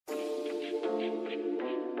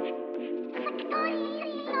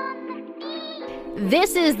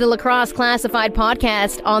This is the Lacrosse Classified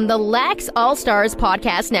Podcast on the Lax All-Stars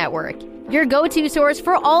Podcast Network, your go-to source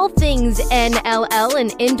for all things NLL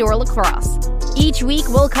and indoor lacrosse. Each week,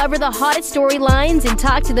 we'll cover the hottest storylines and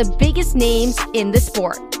talk to the biggest names in the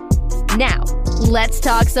sport. Now, let's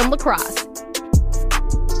talk some lacrosse.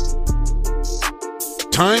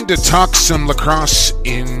 Time to talk some lacrosse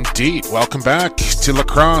indeed. Welcome back to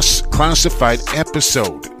Lacrosse Classified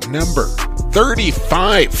episode number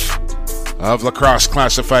 35 of Lacrosse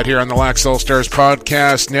Classified here on the Lax All-Stars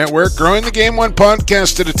Podcast Network. Growing the game one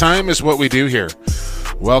podcast at a time is what we do here.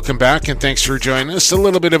 Welcome back and thanks for joining us. A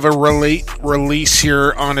little bit of a late release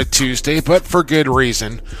here on a Tuesday, but for good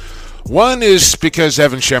reason. One is because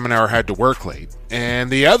Evan Schemenauer had to work late, and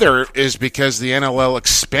the other is because the NLL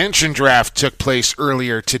expansion draft took place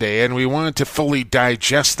earlier today, and we wanted to fully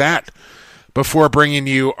digest that before bringing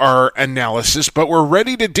you our analysis, but we're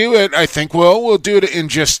ready to do it. I think we'll do it in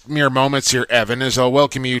just mere moments here, Evan, as I'll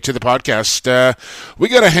welcome you to the podcast. We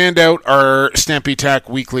got to hand out our Stampede Tack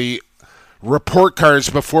weekly report cards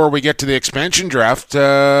before we get to the expansion draft,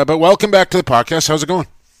 but welcome back to the podcast. How's it going?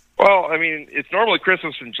 Well, I mean, it's normally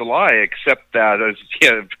Christmas in July, except that it's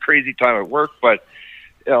a crazy time at work. But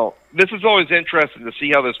this is always interesting to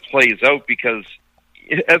see how this plays out because,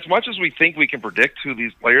 as much as we think we can predict who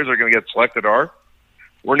these players are going to get selected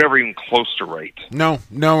we're never even close to right. No,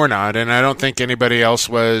 we're not, and I don't think anybody else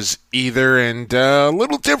was either. And a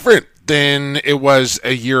little different than it was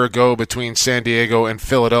a year ago between San Diego and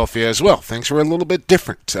Philadelphia as well. Things were a little bit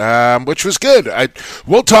different, which was good.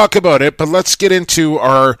 We'll talk about it, but let's get into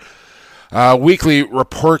our weekly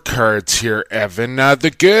report cards here, Evan.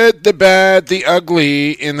 The good, the bad, the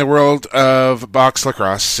ugly in the world of box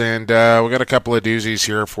lacrosse, and we got a couple of doozies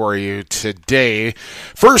here for you today.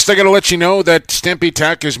 First, I got to let you know that Stampede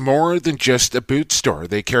Tack is more than just a boot store.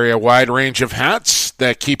 They carry a wide range of hats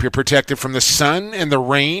that keep you protected from the sun and the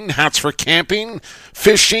rain, hats for camping,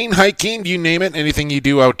 fishing, hiking, you name it, anything you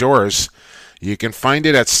do outdoors. You can find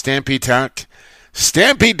it at Stampede Tack.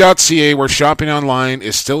 Stampede.ca, where shopping online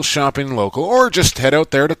is still shopping local, or just head out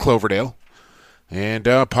there to Cloverdale and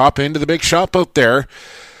pop into the big shop out there.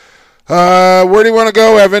 Where do you want to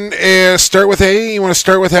go, Evan? Start with A? You want to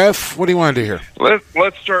start with F? What do you want to do here?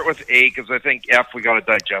 Let's start with A, because I think F we got to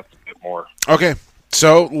digest a bit more. Okay,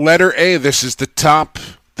 so letter A, this is the top,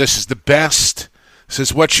 this is the best, this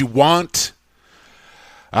is what you want.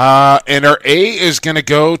 And our A is going to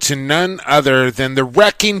go to none other than the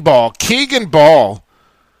Wrecking Ball, Keegan Ball,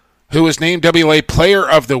 who was named WLA Player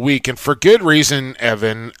of the Week, and for good reason,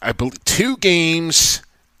 Evan. I believe 2 games,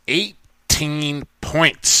 18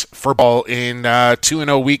 points for Ball in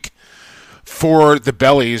 2-0 week for the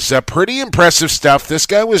Bellies. Pretty impressive stuff. This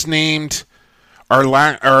guy was named our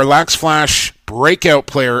Lax Flash Breakout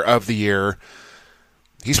Player of the Year.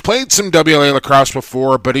 He's played some WLA lacrosse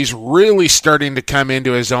before, but he's really starting to come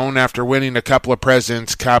into his own after winning a couple of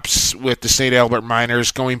President's Cups with the St. Albert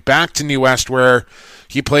Miners, going back to New West where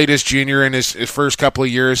he played as junior in his first couple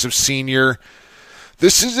of years of senior.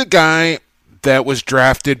 This is a guy that was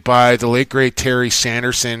drafted by the late great Terry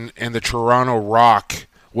Sanderson and the Toronto Rock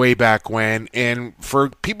way back when. And for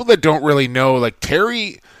people that don't really know, like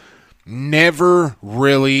Terry never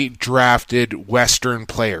really drafted Western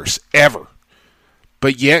players, ever.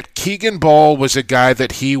 But yet, Keegan Ball was a guy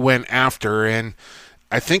that he went after, and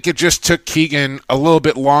I think it just took Keegan a little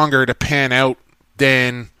bit longer to pan out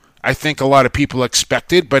than I think a lot of people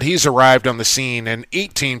expected, but he's arrived on the scene, and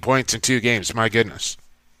 18 points in 2 games, my goodness.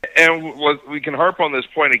 And we can harp on this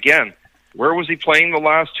point again. Where was he playing the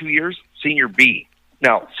last 2 years? Senior B.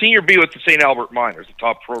 Now, Senior B with the St. Albert Miners, the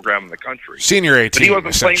top program in the country. Senior 18,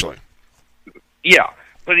 essentially. Yeah,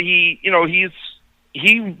 but he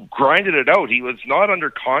grinded it out. He was not under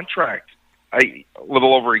contract a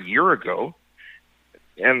little over a year ago.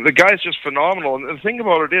 And the guy's just phenomenal. And the thing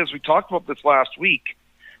about it is, we talked about this last week,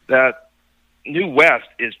 that New West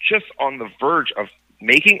is just on the verge of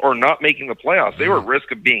making or not making the playoffs. They were at risk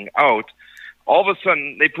of being out. All of a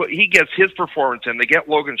sudden, he gets his performance in. They get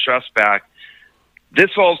Logan Schuss back. This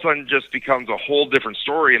all of a sudden just becomes a whole different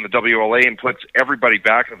story in the WLA and puts everybody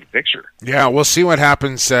back in the picture. Yeah, we'll see what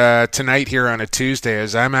happens tonight here on a Tuesday,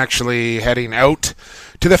 as I'm actually heading out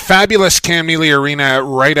to the fabulous Cam Neely Arena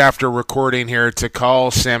right after recording here to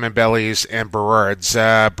call Salmon Bellies and Burrards.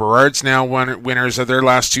 Burrards now winners of their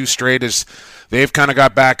last 2 straight as they've kind of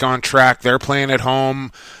got back on track. They're playing at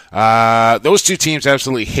home. Those 2 teams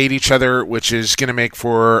absolutely hate each other, which is going to make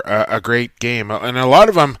for a great game. And a lot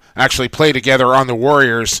of them actually play together on the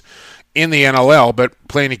Warriors in the NLL, but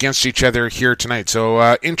playing against each other here tonight.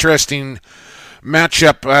 So interesting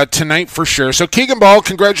matchup tonight for sure. So Keegan Ball,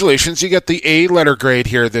 congratulations. You get the A letter grade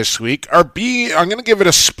here this week. Our B, I'm going to give it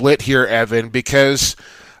a split here, Evan, because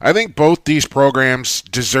I think both these programs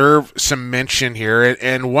deserve some mention here.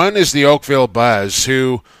 And one is the Oakville Buzz,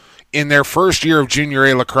 who in their first year of Junior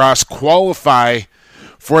A lacrosse qualify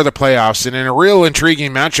for the playoffs. And in a real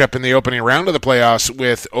intriguing matchup in the opening round of the playoffs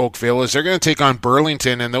with Oakville is they're going to take on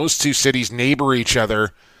Burlington, and those two cities neighbor each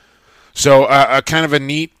other. So a kind of a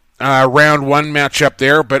neat round one matchup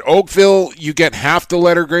there. But Oakville, you get half the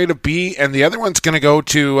letter grade of B, and the other one's going to go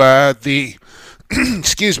to the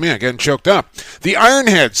excuse me, I'm getting choked up. The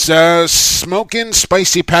Ironheads, smoking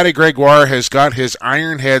spicy Patty Gregoire has got his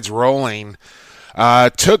Ironheads rolling.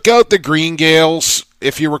 Took out the Green Gales.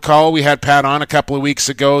 If you recall, we had Pat on a couple of weeks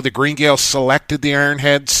ago. The Green Gales selected the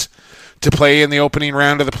Ironheads to play in the opening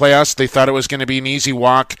round of the playoffs. They thought it was going to be an easy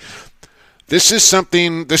walk. This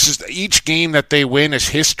is each game that they win is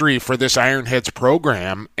history for this Ironheads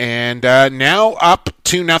program. And now up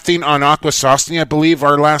 2-0 on Akwesasne, I believe,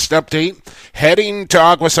 our last update. Heading to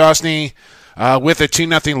Akwesasne with a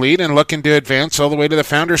 2-0 lead and looking to advance all the way to the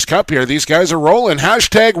Founders Cup here. These guys are rolling.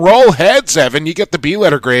 Hashtag roll heads, Evan. You get the B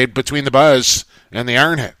letter grade between the Buzz and the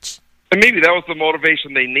Ironheads. And maybe that was the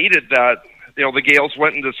motivation they needed, that the Gales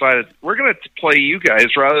went and decided, we're going to play you guys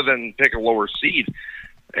rather than pick a lower seed.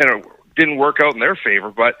 And it didn't work out in their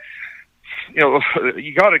favor, but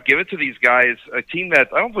you got to give it to these guys, a team that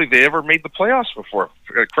I don't believe they ever made the playoffs before.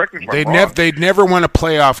 Correct me if I'm wrong. They'd never won a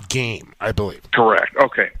playoff game, I believe. Correct.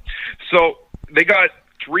 Okay. So they got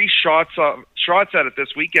 3 shots at it this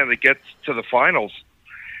weekend that gets to the finals.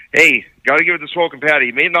 Hey, got to give it to Smoking Patty.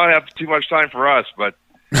 He may not have too much time for us, but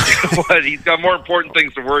he's got more important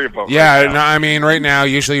things to worry about. Yeah, right now. No, I mean, right now,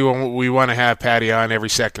 usually we want to have Patty on every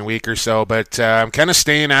second week or so, but I'm kind of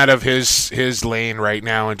staying out of his lane right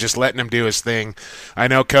now and just letting him do his thing. I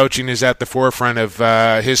know coaching is at the forefront of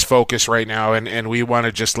his focus right now, and we want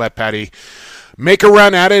to just let Patty make a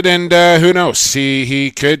run at it, and who knows?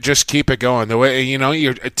 He could just keep it going. The way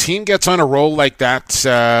a team gets on a roll like that,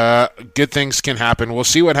 good things can happen. We'll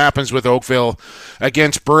see what happens with Oakville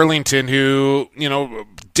against Burlington, who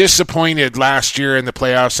disappointed last year in the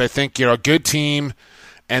playoffs. I think a good team,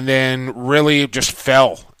 and then really just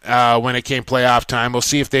fell when it came playoff time. We'll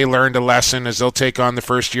see if they learned a lesson as they'll take on the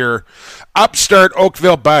first-year upstart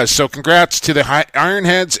Oakville Buzz. So congrats to the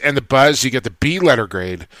Ironheads and the Buzz. You get the B letter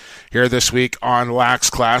grade here this week on Lax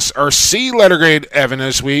Class. Our C letter grade, Evan,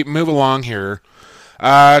 as we move along here,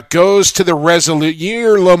 goes to the Resolute.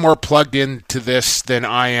 You're a little more plugged into this than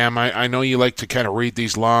I am. I know you like to kind of read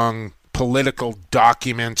these long political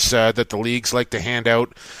documents that the leagues like to hand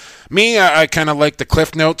out. Me, I kind of like the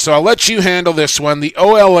Cliff Notes, so I'll let you handle this one. The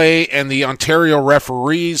OLA and the Ontario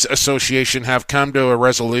Referees Association have come to a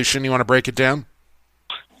resolution. You want to break it down?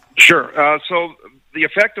 Sure. So the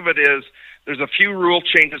effect of it is there's a few rule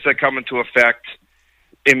changes that come into effect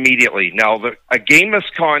immediately. Now, a game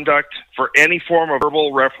misconduct for any form of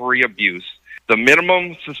verbal referee abuse, the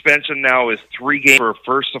minimum suspension now is 3 games for a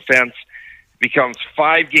first offense, becomes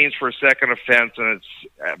 5 games for a second offense, and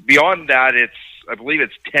it's beyond that, I believe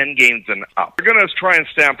it's 10 games and up. We're going to try and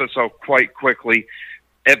stamp this out quite quickly.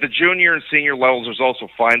 At the junior and senior levels, there's also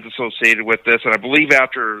fines associated with this, and I believe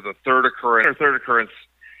after the third occurrence,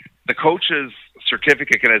 the coach's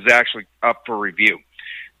certificate is actually up for review.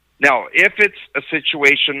 Now, if it's a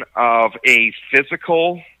situation of a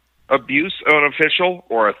physical abuse of an official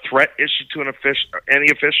or a threat issued to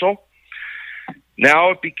any official,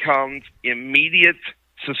 now it becomes immediate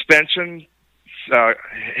suspension,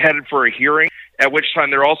 headed for a hearing, at which time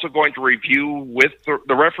they're also going to review with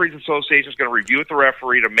the Referees Association is going to review with the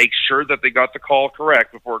referee to make sure that they got the call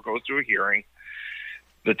correct before it goes to a hearing.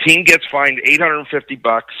 The team gets fined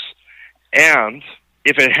 $850, and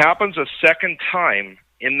if it happens a second time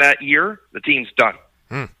in that year, the team's done.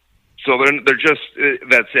 So they're just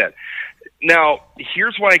that's it. Now,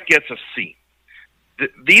 here's why it gets a C.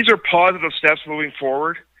 These are positive steps moving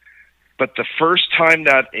forward, but the first time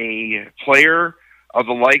that a player of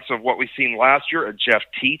the likes of what we've seen last year, a Jeff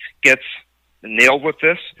Teat, gets nailed with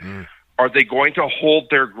this, are they going to hold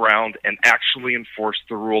their ground and actually enforce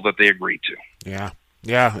the rule that they agreed to?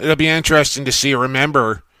 Yeah, it'll be interesting to see.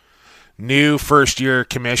 Remember, new first-year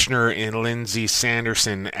commissioner in Lindsay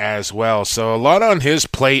Sanderson as well. So a lot on his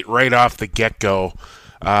plate right off the get-go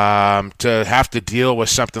to have to deal with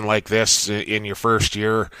something like this in your first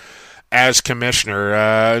year as commissioner.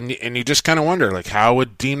 And you just kind of wonder, how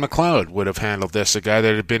would Dean McLeod would have handled this, a guy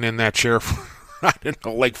that had been in that chair for,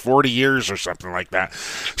 40 years or something like that.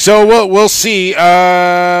 So we'll see.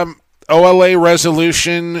 OLA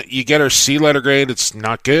resolution, you get our C letter grade. It's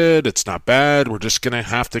not good. It's not bad. We're just going to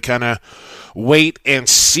have to kind of wait and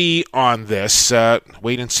see on this.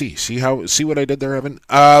 Wait and see. See what I did there, Evan?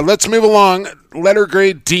 Let's move along. Letter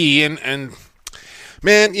grade D. And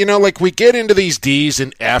man, we get into these D's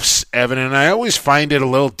and F's, Evan, and I always find it a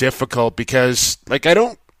little difficult because, I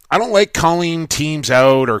don't like calling teams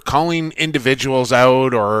out or calling individuals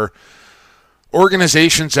out or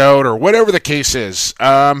organizations out or whatever the case is.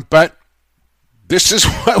 But this is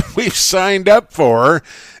what we've signed up for.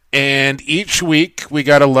 And each week we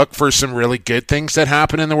got to look for some really good things that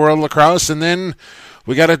happen in the world of lacrosse. And then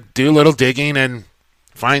we got to do a little digging and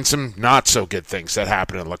find some not so good things that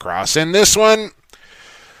happen in lacrosse. And this one,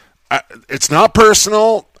 it's not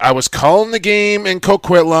personal. I was calling the game in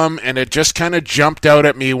Coquitlam, and it just kind of jumped out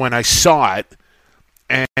at me when I saw it.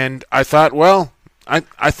 And I thought, well,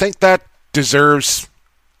 I think that deserves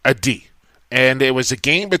a D. And it was a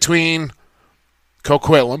game between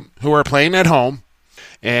Coquitlam, who are playing at home,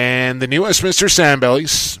 and the New Westminster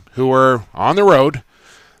Sandbellies, who are on the road.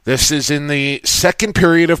 This is in the second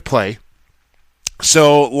period of play.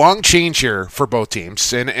 So long change here for both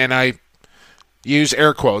teams. And I use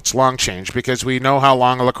air quotes, long change, because we know how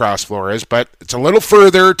long a lacrosse floor is, but it's a little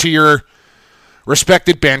further to your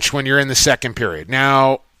respected bench when you're in the second period.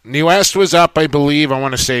 Now, New West was up, I believe, I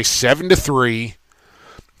want to say 7-3.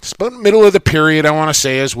 It's about the middle of the period, I want to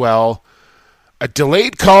say as well. A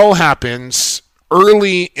delayed call happens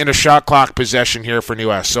early in a shot clock possession here for New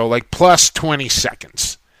West, so plus 20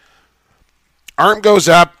 seconds. Arm goes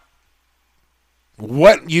up.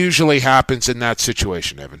 What usually happens in that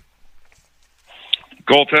situation, Evan?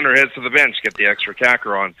 Goaltender heads to the bench, get the extra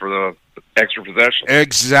attacker on for the extra possession.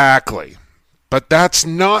 Exactly. But that's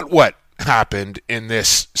not what happened in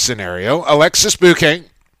this scenario. Alexis Bouquet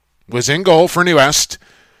was in goal for New West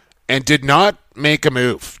and did not make a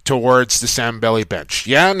move towards the Sandbelly bench.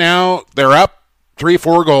 Yeah, now they're up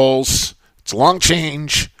 3-4 goals. It's a long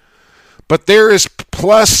change. But there is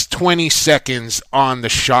plus 20 seconds on the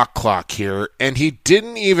shot clock here, and he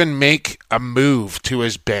didn't even make a move to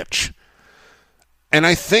his bench. And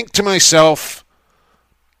I think to myself,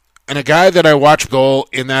 and a guy that I watched goal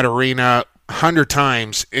in that arena 100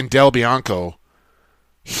 times in Del Bianco,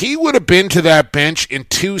 he would have been to that bench in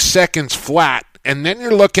 2 seconds flat, and then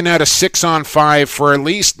you're looking at a 6-on-5 for at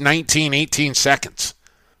least 19, 18 seconds.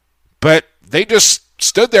 But they just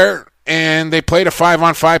stood there, and they played a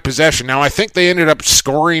 5-on-5 possession. Now, I think they ended up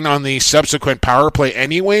scoring on the subsequent power play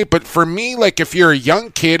anyway, but for me, if you're a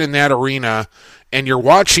young kid in that arena and you're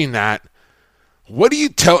watching that, what do you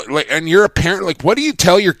tell, and you're a parent, what do you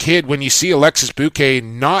tell your kid when you see Alexis Bouquet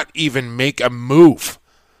not even make a move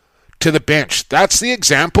to the bench? That's the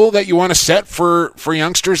example that you want to set for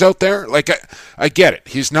youngsters out there? I get it.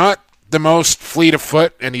 He's not the most fleet of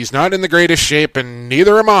foot, and he's not in the greatest shape, and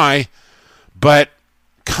neither am I, but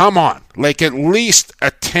come on. At least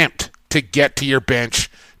attempt to get to your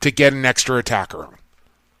bench to get an extra attacker on.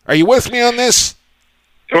 Are you with me on this?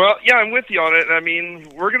 Well, yeah, I'm with you on it. I mean,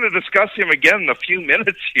 we're going to discuss him again in a few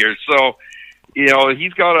minutes here. So,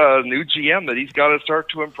 he's got a new GM that he's got to start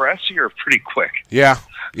to impress here pretty quick. Yeah.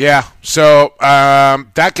 So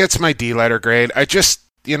that gets my D letter grade. I just,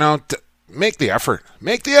 make the effort.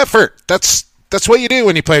 Make the effort. That's what you do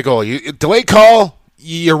when you play goal. You delay call,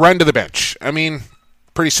 you run to the bench. I mean,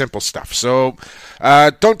 pretty simple stuff. So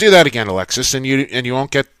don't do that again, Alexis, and you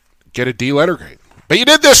won't get a D letter grade. But you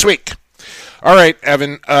did this week. All right,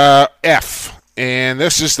 Evan, F, and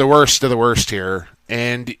this is the worst of the worst here.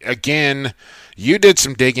 And again, you did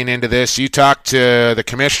some digging into this. You talked to the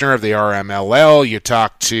commissioner of the RMLL. You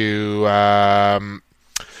talked to a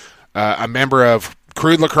member of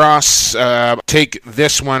Crude Lacrosse. Take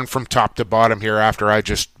this one from top to bottom here after I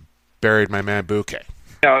just buried my man Bouquet.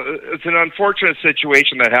 Yeah, it's an unfortunate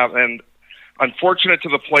situation that happened. Unfortunate to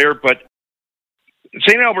the player, but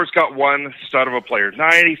St. Albert's got one stud of a player,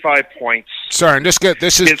 95 points. Sorry,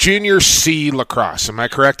 this is Junior C lacrosse. Am I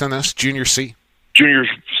correct on this? Junior C? Junior,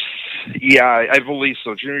 yeah, I believe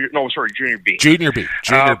so. Junior B. Junior B.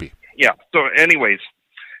 Yeah, so anyways,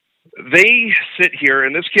 they sit here,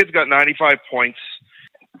 and this kid's got 95 points.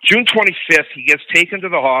 June 25th, he gets taken to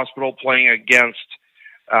the hospital playing against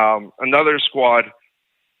another squad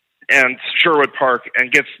and Sherwood Park,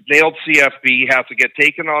 and gets nailed CFB, has to get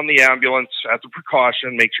taken on the ambulance as a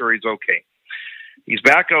precaution, make sure he's okay. He's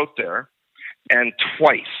back out there, and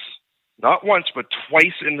twice, not once, but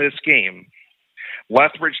twice in this game,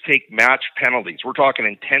 Lethbridge take match penalties. We're talking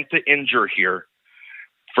intent to injure here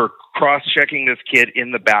for cross-checking this kid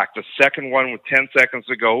in the back. The second one with 10 seconds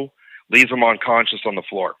to go leaves him unconscious on the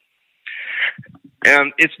floor.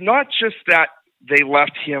 And it's not just that they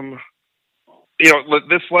left him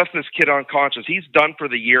this left this kid unconscious. He's done for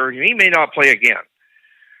the year. He may not play again.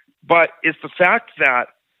 But it's the fact that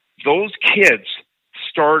those kids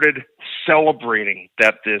started celebrating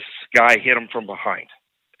that this guy hit him from behind.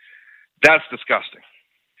 That's disgusting.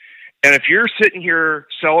 And if you're sitting here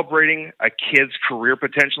celebrating a kid's career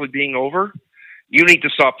potentially being over, you need to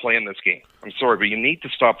stop playing this game. I'm sorry, but you need to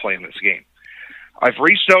stop playing this game. I've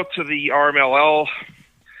reached out to the RMLL.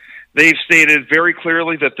 They've stated very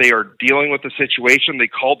clearly that they are dealing with the situation. They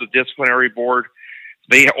called the disciplinary board.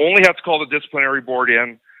 They only have to call the disciplinary board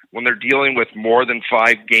in when they're dealing with more than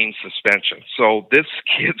 5-game suspension. So these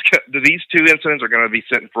two incidents are going to be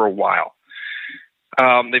sitting for a while.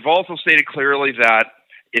 They've also stated clearly that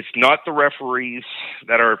it's not the referees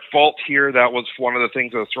that are at fault here. That was one of the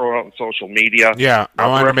things that was thrown out on social media. Yeah, I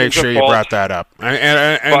wanted to make sure you brought that up.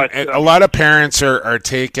 And a lot of parents are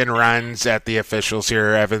taking runs at the officials here,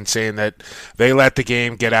 Evan, saying that they let the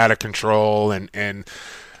game get out of control. And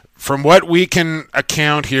from what we can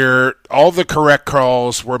account here, all the correct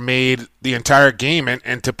calls were made the entire game.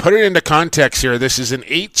 And to put it into context here, this is an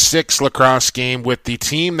 8-6 lacrosse game with the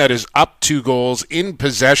team that is up 2 goals in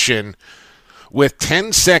possession with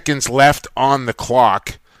 10 seconds left on the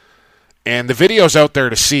clock. And the video's out there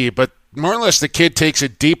to see, but more or less the kid takes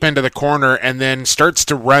it deep into the corner and then starts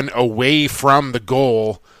to run away from the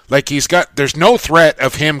goal. Like there's no threat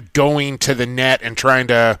of him going to the net and trying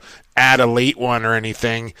to add a late one or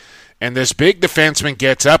anything. And this big defenseman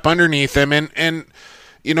gets up underneath him. And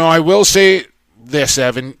I will say this,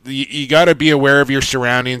 Evan, you got to be aware of your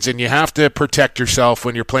surroundings, and you have to protect yourself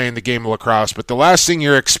when you're playing the game of lacrosse. But the last thing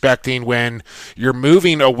you're expecting when you're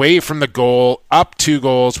moving away from the goal, up 2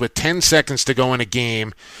 goals with 10 seconds to go in a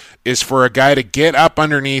game, is for a guy to get up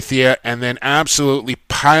underneath you and then absolutely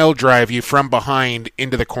pile drive you from behind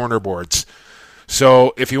into the corner boards.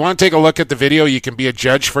 So if you want to take a look at the video, you can be a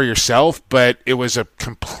judge for yourself, but it was a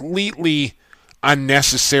completely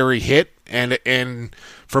unnecessary hit. And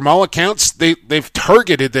from all accounts, they've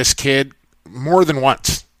targeted this kid more than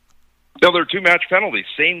once. No, there are 2 match penalties,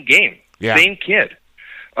 same game, same kid.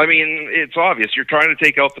 I mean, it's obvious you're trying to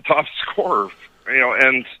take out the top scorer,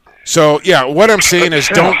 and so what I'm saying is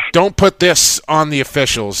don't put this on the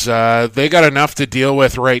officials. They got enough to deal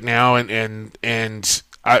with right now, and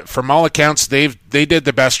from all accounts, they did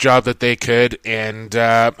the best job that they could. And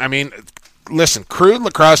I mean, listen, Crude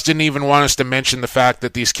Lacrosse didn't even want us to mention the fact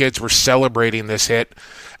that these kids were celebrating this hit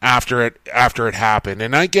after it happened.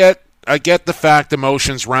 And I get the fact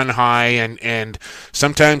emotions run high, and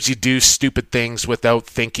sometimes you do stupid things without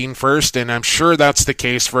thinking first. And I'm sure that's the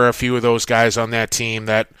case for a few of those guys on that team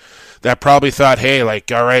that probably thought, hey,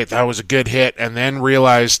 like, all right, that was a good hit, and then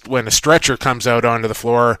realized when a stretcher comes out onto the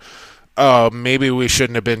floor, oh, maybe we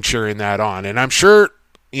shouldn't have been cheering that on. And I'm sure,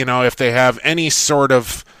 if they have any sort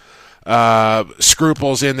of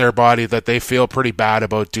scruples in their body, that they feel pretty bad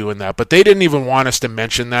about doing that. But they didn't even want us to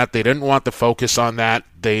mention that. They didn't want the focus on that.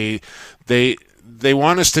 They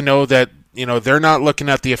want us to know that they're not looking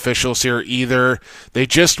at the officials here either. They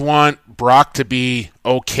just want Brock to be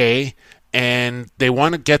okay, and they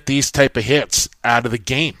want to get these type of hits out of the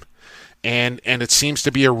game. And it seems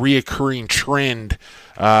to be a reoccurring trend,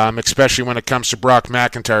 especially when it comes to Brock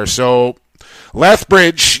McIntyre. So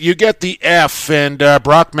Lethbridge, you get the F, and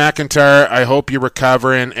Brock McIntyre, I hope you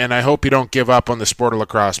recover, and I hope you don't give up on the sport of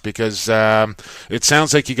lacrosse, because it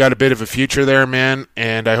sounds like you got a bit of a future there, man,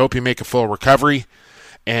 and I hope you make a full recovery.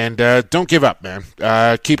 And don't give up, man.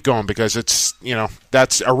 Keep going, because it's,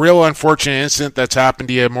 that's a real unfortunate incident that's happened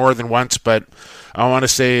to you more than once, but I want to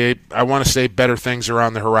say better things are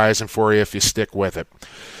on the horizon for you if you stick with it.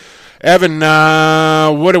 Evan,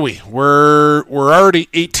 what are we? We're already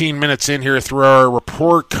 18 minutes in here through our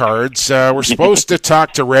report cards. We're supposed to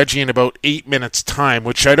talk to Reggie in about 8 minutes' time,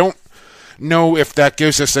 which I don't know if that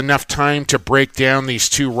gives us enough time to break down these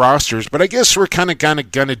 2 rosters, but I guess we're kind of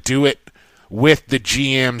going to do it with the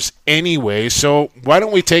GMs anyway. So why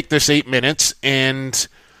don't we take this 8 minutes and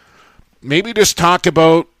maybe just talk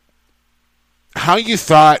about how you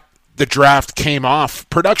thought the draft came off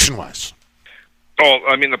production-wise? Oh,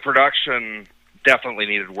 I mean, the production definitely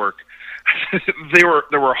needed work. There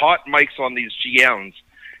were hot mics on these GMs,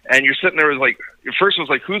 and you're sitting there like, at first it was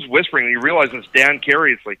like, who's whispering? And you realize it's Dan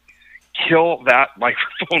Carey. It's like, kill that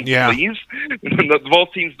microphone, please.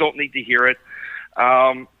 Both teams don't need to hear it.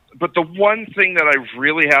 But the one thing that I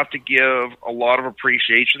really have to give a lot of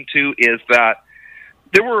appreciation to is that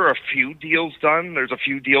there were a few deals done. There's a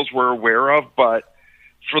few deals we're aware of, but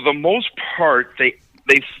for the most part, they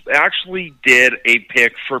actually did a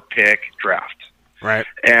pick-for-pick draft. Right.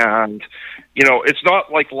 And, it's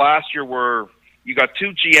not like last year where you got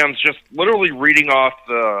two GMs just literally reading off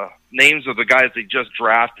the names of the guys they just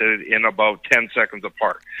drafted in about 10 seconds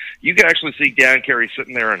apart. You can actually see Dan Carey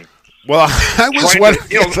sitting there and well, I was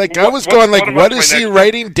wondering, I was going like, what is he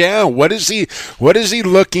writing down? What is he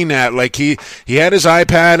looking at? Like he had his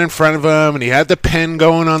iPad in front of him and he had the pen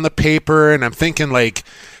going on the paper, and I'm thinking like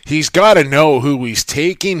he's got to know who he's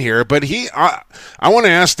taking here. But I want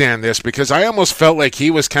to ask Dan this because I almost felt like he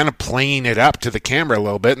was kind of playing it up to the camera a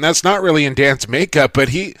little bit, and that's not really in Dan's makeup, but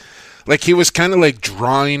he was kind of like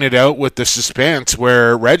drawing it out with the suspense,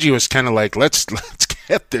 where Reggie was kind of like, let's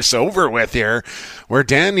get this over with here. Where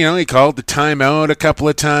Dan, he called the timeout a couple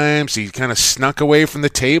of times. He kind of snuck away from the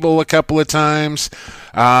table a couple of times.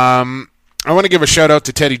 I want to give a shout out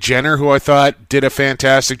to Teddy Jenner, who I thought did a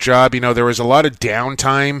fantastic job. There was a lot of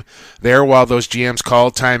downtime there while those GMs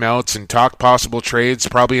called timeouts and talked possible trades,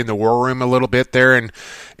 probably in the war room a little bit there.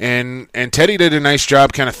 And Teddy did a nice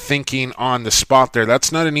job kind of thinking on the spot there.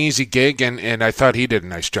 That's not an easy gig, and I thought he did a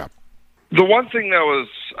nice job. The one thing that was,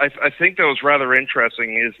 I think that was rather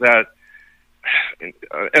interesting is that,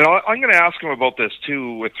 and I'm going to ask him about this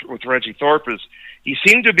too with Reggie Thorpe, is he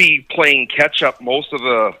seemed to be playing catch up most of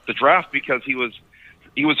the draft because he was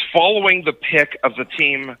following the pick of the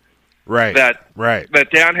team that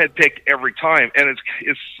Dan had picked every time, and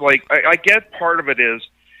it's like I get part of it is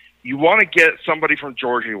you want to get somebody from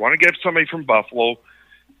Georgia, you want to get somebody from Buffalo.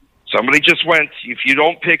 Somebody just went. If you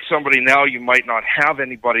don't pick somebody now, you might not have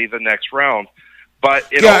anybody the next round. But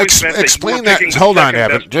it always meant that explain that. Hold on,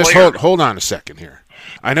 Evan. Just hold on a second here.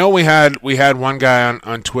 I know we had one guy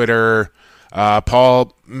on Twitter.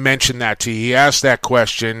 Paul mentioned that to you. He asked that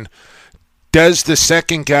question: does the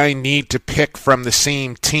second guy need to pick from the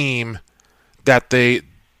same team that the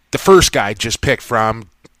first guy just picked from?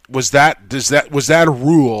 Was that a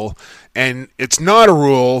rule? And it's not a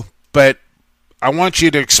rule, but I want you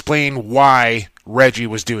to explain why Reggie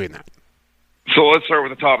was doing that. So let's start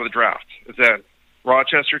with the top of the draft. Is that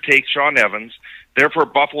Rochester takes Sean Evans. Therefore,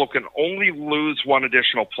 Buffalo can only lose one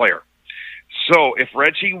additional player. So if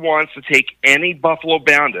Reggie wants to take any Buffalo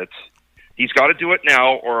Bandits, he's got to do it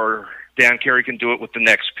now, or Dan Carey can do it with the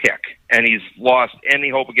next pick. And he's lost any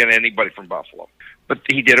hope of getting anybody from Buffalo. But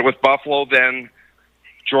he did it with Buffalo. Then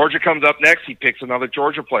Georgia comes up next. He picks another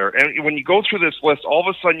Georgia player. And when you go through this list, all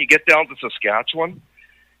of a sudden you get down to Saskatchewan,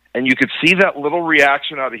 and you could see that little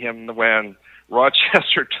reaction out of him when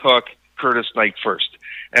Rochester took Curtis Knight first.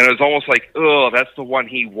 And it was almost like, oh, that's the one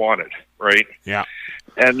he wanted, right? Yeah.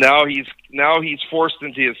 And now he's forced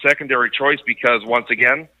into his secondary choice because, once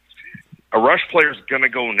again, a rush player is going to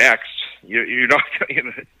go next. You're not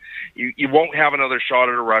going to, you won't have another shot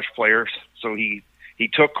at a rush player. So he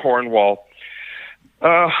took Cornwall.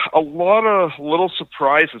 A lot of little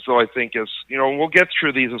surprises, though, I think, is, we'll get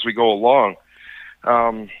through these as we go along.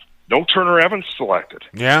 No Turner Evans selected.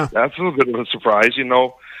 Yeah. That's a bit of a surprise.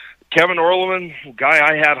 Kevin Orleman, guy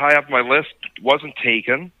I had high up my list, wasn't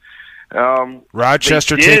taken.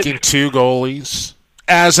 Rochester taking two goalies,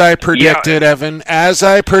 as I predicted, Evan, as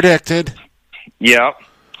I predicted. Yeah.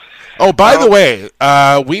 Oh, by the way,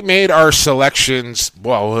 we made our selections,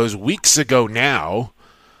 well, it was weeks ago now.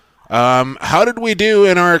 How did we do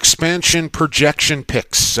in our expansion projection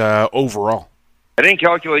picks overall? I didn't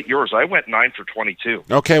calculate yours. I went 9 for 22.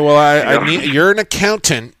 Okay, well, I need, you're an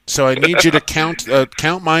accountant, so I need you to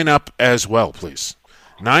count mine up as well, please.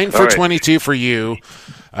 9 for 22 for you.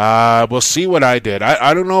 We'll see what I did.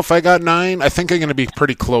 I don't know if I got 9. I think I'm going to be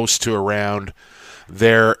pretty close to around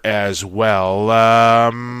there as well.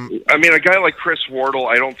 I mean, a guy like Chris Wardle,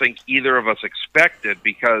 I don't think either of us expected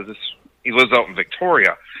because he lives out in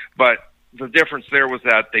Victoria. But the difference there was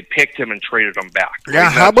that they picked him and traded him back. Yeah,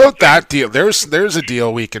 how about that deal? There's a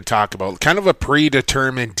deal we can talk about, kind of a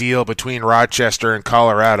predetermined deal between Rochester and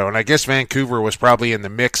Colorado, and I guess Vancouver was probably in the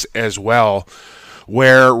mix as well,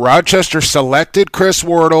 where Rochester selected Chris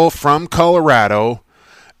Wardle from Colorado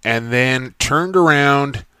and then turned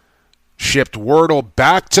around, shipped Wardle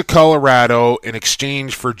back to Colorado in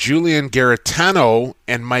exchange for Julian Garitano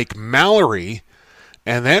and Mike Mallory.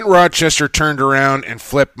 And then Rochester turned around and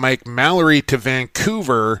flipped Mike Mallory to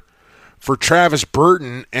Vancouver for Travis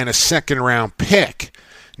Burton and a second-round pick.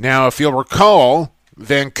 Now, if you'll recall,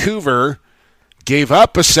 Vancouver gave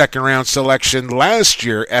up a second-round selection last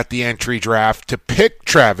year at the entry draft to pick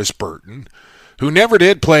Travis Burton, who never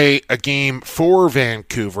did play a game for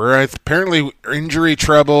Vancouver. Apparently injury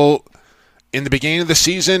trouble in the beginning of the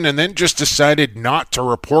season and then just decided not to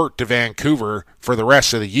report to Vancouver for the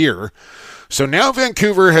rest of the year. So now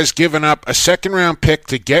Vancouver has given up a second-round pick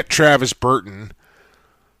to get Travis Burton,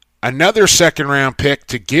 another second-round pick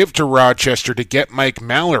to give to Rochester to get Mike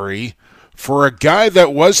Mallory for a guy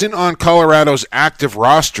that wasn't on Colorado's active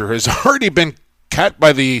roster, has already been cut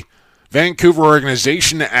by the Vancouver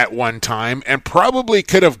organization at one time, and probably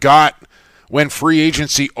could have got when free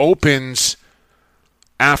agency opens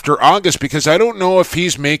after August, because I don't know if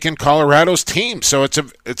he's making Colorado's team. So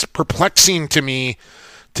it's perplexing to me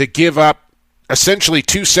to give up essentially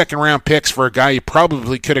 2 second-round picks for a guy you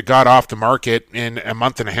probably could have got off the market in a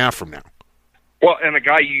month and a half from now. Well, and a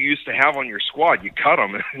guy you used to have on your squad, you cut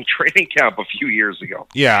him in training camp a few years ago.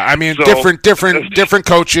 Yeah, I mean, so, different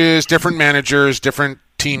coaches, different managers, different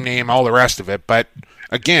team name, all the rest of it. But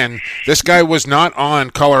again, this guy was not on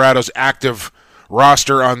Colorado's active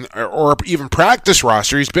roster or even practice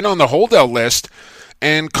roster. He's been on the holdout list,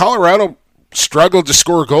 and Colorado struggled to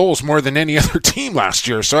score goals more than any other team last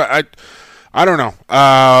year. So I don't know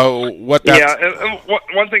what that. Yeah, and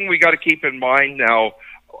one thing we got to keep in mind now,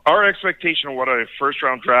 our expectation of what a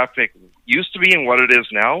first-round draft pick used to be and what it is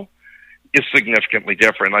now is significantly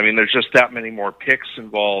different. I mean, there's just that many more picks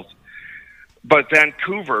involved. But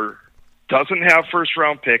Vancouver doesn't have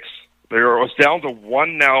first-round picks. They're down to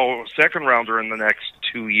one now second-rounder in the next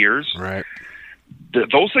 2 years. Right.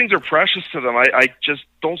 Those things are precious to them. I just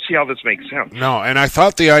don't see how this makes sense. No, and I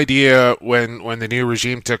thought the idea when the new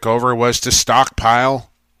regime took over was to stockpile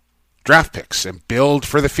draft picks and build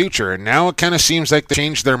for the future. And now it kind of seems like they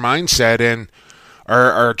changed their mindset and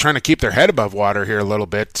are trying to keep their head above water here a little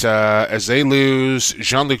bit as they lose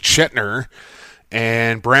Jean-Luc Chetner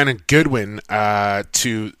and Brandon Goodwin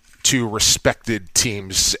to respected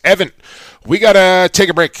teams. Evan, we got to take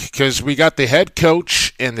a break because we got the head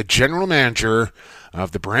coach and the general manager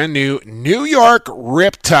of the brand new New York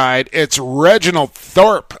Riptide. It's Reginald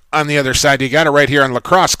Thorpe on the other side. You got it right here on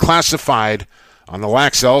Lacrosse Classified on the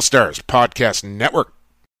Lax All-Stars Podcast Network.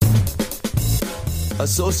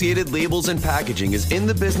 Associated Labels and Packaging is in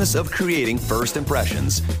the business of creating first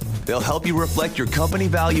impressions. They'll help you reflect your company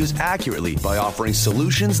values accurately by offering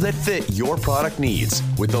solutions that fit your product needs.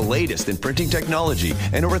 With the latest in printing technology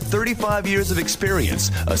and over 35 years of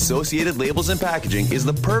experience, Associated Labels and Packaging is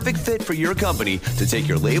the perfect fit for your company to take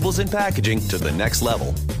your labels and packaging to the next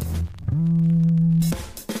level.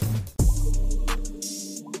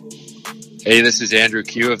 Hey, this is Andrew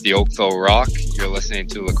Q of the Oakville Rock. You're listening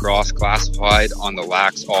to Lacrosse Classified on the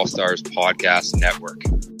Lax All-Stars Podcast Network.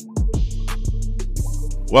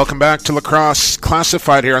 Welcome back to Lacrosse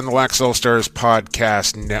Classified here on the Lax All-Stars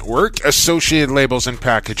Podcast Network. Associated Labels and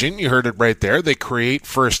Packaging, you heard it right there. They create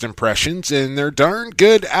first impressions, and they're darn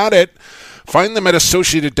good at it. Find them at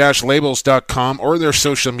associated-labels.com or their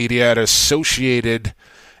social media at associatedlp,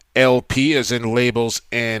 as in labels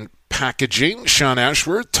and packaging. Sean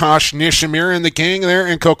Ashworth, Tosh Nishimura, and the gang there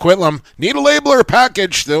in Coquitlam. Need a label or a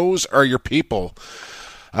package? Those are your people.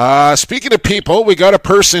 Speaking of people, we got a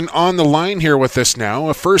person on the line here with us now,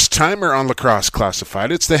 a first-timer on Lacrosse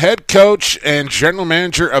Classified. It's the head coach and general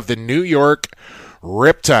manager of the New York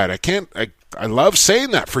Riptide. I love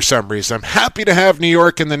saying that for some reason. I'm happy to have New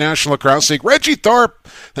York in the National Lacrosse League. Reggie Thorpe,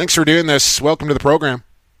 thanks for doing this. Welcome to the program.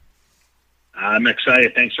 I'm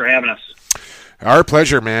excited. Thanks for having us. Our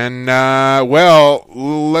pleasure, man. Well,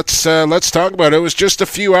 let's talk about it. It was just a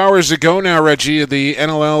few hours ago now, Reggie, the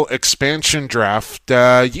NLL expansion draft.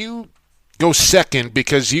 You go second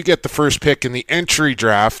because you get the first pick in the entry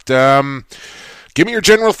draft. Give me your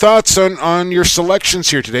general thoughts on your selections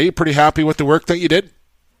here today. You pretty happy with the work that you did?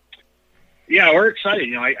 Yeah, we're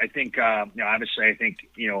excited. I think, obviously, I think,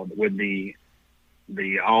 with the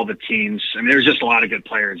all the teams, I mean, there's just a lot of good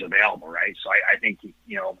players available, right? So I think,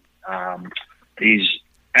 these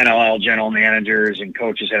NLL general managers and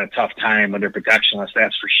coaches had a tough time with their protection list,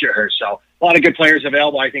 that's for sure. So a lot of good players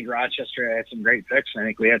available. I think Rochester had some great picks. I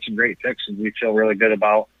think we had some great picks, and we feel really good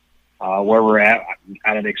about where we're at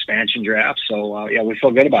out of the expansion draft. So, we feel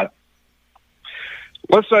good about it.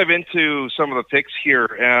 Let's dive into some of the picks here,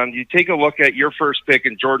 and you take a look at your first pick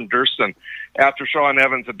in Jordan Durston after Sean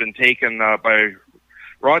Evans had been taken by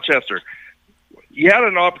Rochester. You had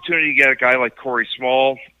an opportunity to get a guy like Corey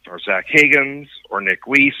Small or Zach Higgins or Nick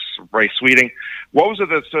Weiss or Bryce Sweeting. What was it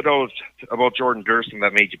that stood out about Jordan Durston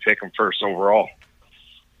that made you pick him first overall?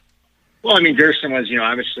 Well, I mean, Durston was,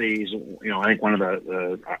 obviously he's, I think one of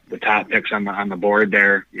the top picks on the board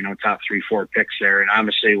there, top 3-4 picks there. And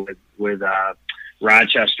obviously with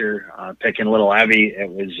Rochester picking Little Evie, it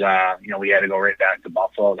was, we had to go right back to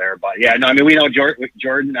Buffalo there. But we know Jordan,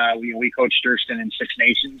 we coached Durston in Six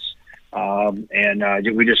Nations.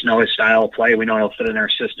 We just know his style of play. We know he'll fit in our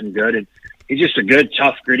system good. And he's just a good,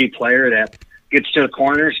 tough, gritty player that gets to the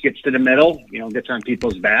corners, gets to the middle, gets on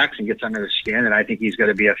people's backs and gets under their skin. And I think he's going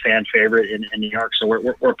to be a fan favorite in New York. So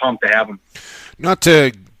we're pumped to have him. Not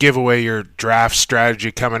to give away your draft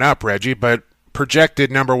strategy coming up, Reggie, but projected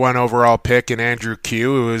number 1 overall pick in Andrew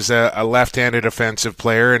Kew, who is a left-handed offensive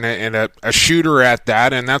player and a shooter at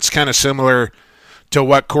that. And that's kind of similar to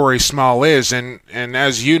what Corey Small is. And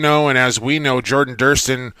as you know, and as we know, Jordan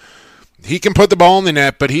Durston, he can put the ball in the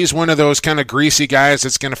net, but he's one of those kind of greasy guys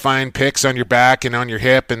that's going to find picks on your back and on your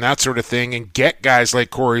hip and that sort of thing and get guys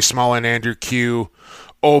like Corey Small and Andrew Kew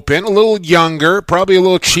open, a little younger, probably a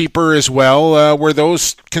little cheaper as well. Were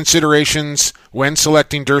those considerations when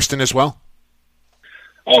selecting Durston as well?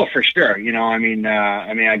 Oh, for sure.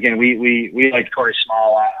 Again, we like Corey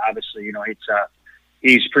Small. Obviously,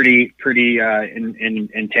 he's pretty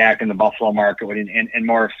intact in the Buffalo market and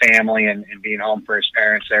more family and being home for his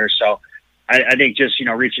parents there. So I think just,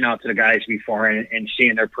 reaching out to the guys before and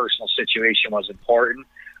seeing their personal situation was important.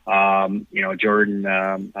 Jordan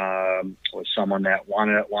was someone that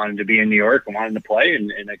wanted to be in New York and wanted to play.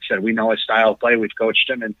 And like I said, we know his style of play. We've coached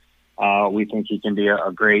him, and we think he can be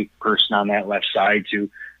a great person on that left side to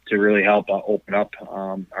really help open up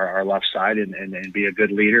our left side and be a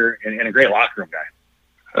good leader and a great locker room guy.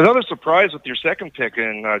 Another surprise with your second pick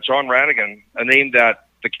in John Ranagan, a name that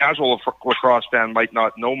the casual lacrosse fan might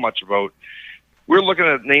not know much about. We're looking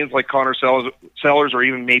at names like Connor Sellers or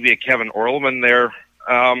even maybe a Kevin Orleman there.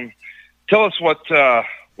 Tell us what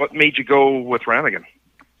made you go with Ranagan.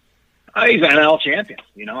 He's an NL champion,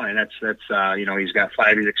 and that's he's got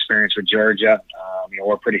 5 years experience with Georgia.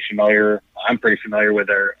 We're pretty familiar. I'm pretty familiar with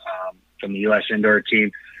her from the U.S. indoor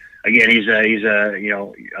team. Again, he's a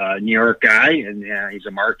New York guy, and he's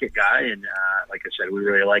a market guy, and like I said, we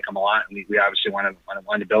really like him a lot. And we obviously want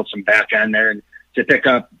to build some back end there, and to pick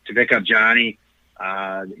up Johnny,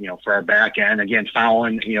 for our back end. Again,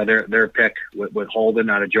 following their pick with Holden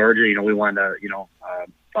out of Georgia. We wanted to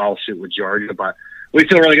follow suit with Georgia, but we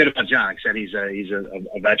feel really good about John. Like I said, he's a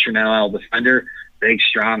veteran NL defender, big,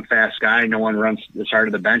 strong, fast guy. No one runs this hard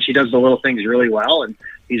of the bench. He does the little things really well, and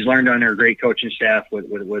he's learned under a great coaching staff with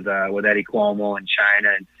Eddie Cuomo and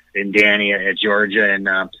China and Danny at Georgia, and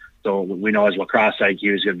so we know his lacrosse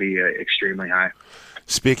IQ is going to be extremely high.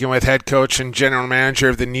 Speaking with head coach and general manager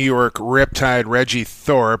of the New York Riptide, Reggie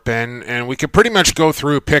Thorpe, and we could pretty much go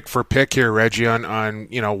through pick for pick here, Reggie, on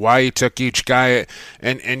why you took each guy,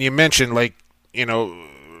 and you mentioned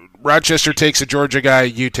Rochester takes a Georgia guy,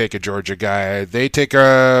 you take a Georgia guy. They take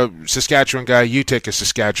a Saskatchewan guy, you take a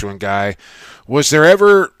Saskatchewan guy. Was there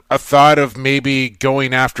ever a thought of maybe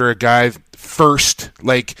going after a guy first,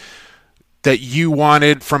 like that you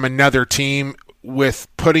wanted from another team, with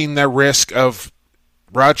putting the risk of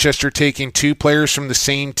Rochester taking 2 players from the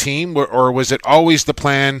same team, or was it always the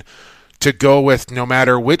plan to go with no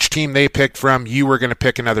matter which team they picked from, you were going to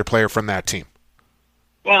pick another player from that team?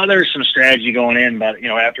 Well, there's some strategy going in, but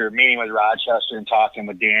after meeting with Rochester and talking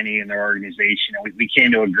with Danny and their organization, we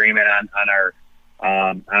came to agreement on our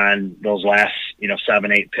on those last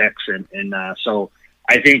 7-8 picks, and so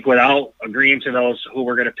I think without agreeing to those who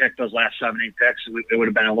we're going to pick those last 7-8 picks, it would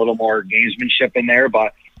have been a little more gamesmanship in there,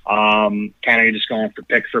 but kind of just going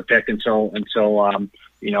for pick until we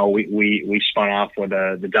spun off with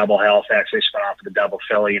the double Halifax. They spun off with the double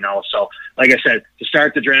Philly, So, like I said, to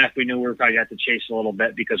start the draft, we knew we were probably going to have to chase a little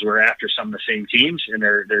bit because we're after some of the same teams, and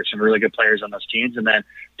there's some really good players on those teams. And then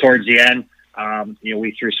towards the end,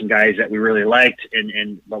 we threw some guys that we really liked,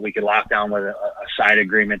 but we could lock down with a side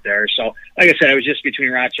agreement there. So, like I said, it was just between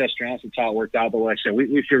Rochester and us. That's how it worked out. But like I said,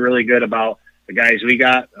 we feel really good about the guys we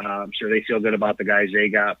got. I'm sure they feel good about the guys they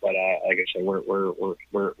got, but like I said,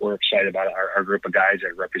 we're excited about our group of guys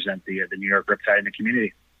that represent the New York Riptide in the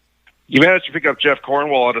community. You managed to pick up Jeff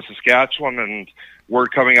Cornwall out of Saskatchewan, and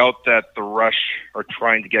word coming out that the Rush are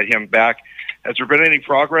trying to get him back. Has there been any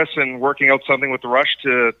progress in working out something with the Rush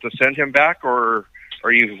to send him back, or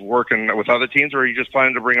are you working with other teams, or are you just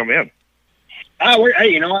planning to bring him in?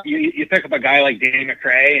 You pick up a guy like Danny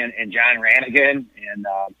McRae and John Ranagan and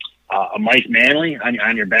a Mike Manley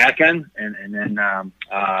on your back end, and then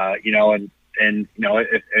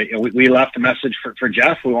we left a message for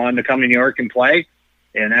Jeff. We wanted to come to New York and play,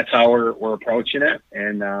 and that's how we're approaching it.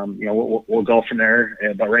 And we'll go from there.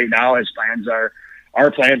 But right now, our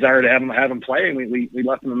plans are to have him play, and we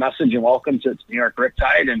left him a message and welcome to New York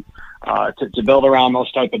Riptide, and to build around those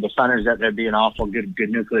type of defenders. That'd be an awful good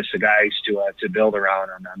nucleus of guys to build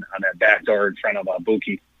around on that back door in front of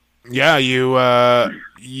Buki. Yeah,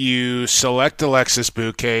 you select Alexis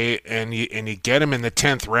Bouquet and you get him in the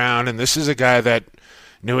 10th round, and this is a guy that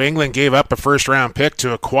New England gave up a first-round pick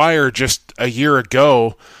to acquire just a year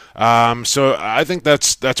ago. So I think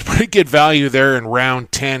that's pretty good value there in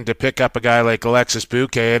round 10 to pick up a guy like Alexis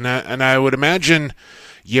Bouquet. And I would imagine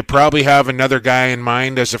you probably have another guy in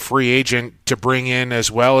mind as a free agent to bring in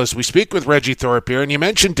as well as we speak with Reggie Thorpe here. And you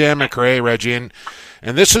mentioned Dan McRae, Reggie, and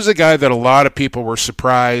this was a guy that a lot of people were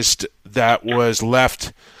surprised that was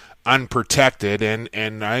left unprotected.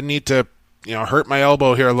 And I need to hurt my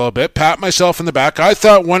elbow here a little bit, pat myself in the back. I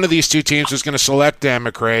thought one of these two teams was going to select Dan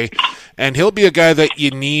McRae, and he'll be a guy that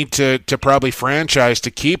you need to probably franchise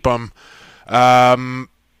to keep him.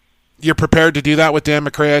 You're prepared to do that with Dan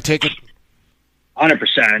McRae, I take it?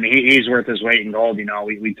 100%. I mean, he's worth his weight in gold.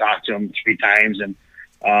 We talked to him 3 times, and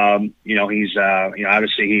he's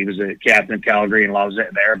obviously he was a captain of Calgary and loves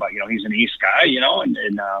it there. But he's an East guy, and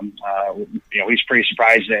he's pretty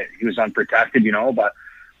surprised that he was unprotected. But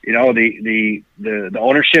the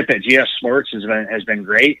ownership at GS Sports has been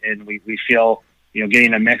great, and we feel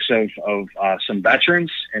getting a mix of some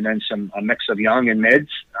veterans and then a mix of young and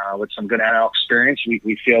mids with some good NL experience.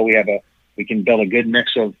 We feel we can build a good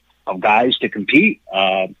mix of guys to compete,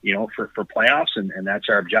 for playoffs, and that's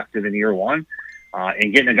our objective in year one.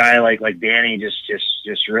 And getting a guy like Danny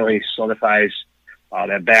just really solidifies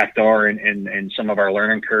that back door and some of our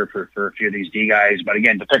learning curve for a few of these D guys. But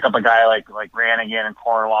again, to pick up a guy like Brannigan and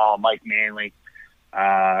Cornwall, Mike Manley,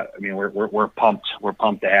 we're pumped. We're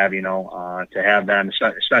pumped to have to have them,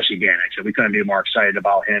 especially Dan. Actually, we couldn't be more excited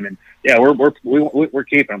about him. And yeah, we're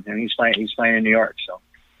keeping him, and he's playing in New York. So.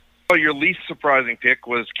 Well, your least surprising pick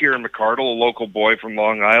was Kieran McArdle, a local boy from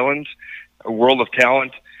Long Island, a world of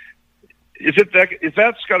talent. If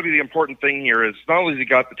that's got to be the important thing here, is not only has he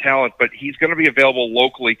got the talent, but he's going to be available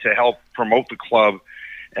locally to help promote the club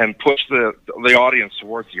and push the audience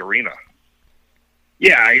towards the arena.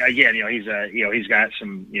 Yeah, again, he's got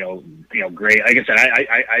some, great. Like I said,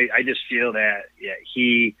 I just feel that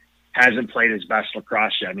he hasn't played his best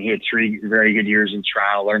lacrosse yet. I mean, he had 3 very good years in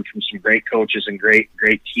Toronto, learned from some great coaches and great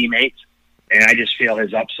teammates. And I just feel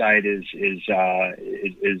his upside is in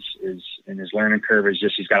his learning curve is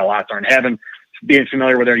just, he's got a lot to learn. Being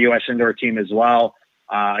familiar with our U.S. indoor team as well.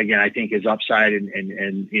 Again, I think his upside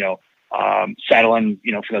and settling,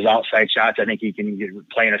 for those outside shots, I think he can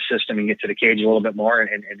play in a system and get to the cage a little bit more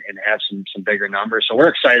and have some bigger numbers. So we're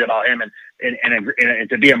excited about him and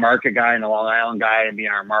to be a market guy and a Long Island guy and be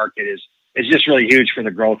in our market is just really huge for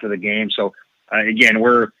the growth of the game. So again,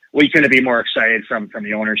 we couldn't be more excited from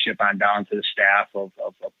the ownership on down to the staff of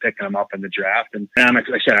picking him up in the draft. And like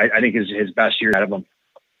I said, I think his best year out of him.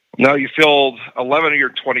 Now you filled 11 of your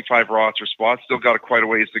 25 roster spots. Still got quite a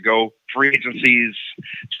ways to go. Free agency's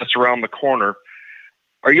just around the corner.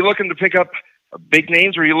 Are you looking to pick up big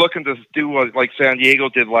names, or are you looking to do like San Diego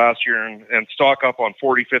did last year and stock up on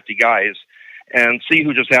 40, 50 guys and see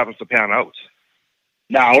who just happens to pan out?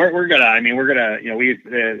 No, we're gonna.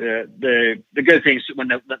 The good things when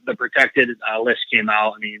the protected list came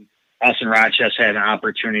out. I mean, us and Rochester had an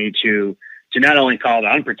opportunity to not only call the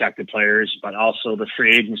unprotected players, but also the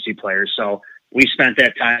free agency players. So we spent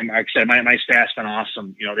that time. Like I said, my staff's been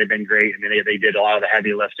awesome. They've been great. I mean, they did a lot of the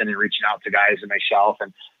heavy lifting and reaching out to guys and myself,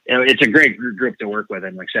 and it's a great group to work with.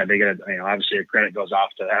 And like I said, they get obviously the credit goes off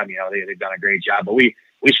to them. They've done a great job. But we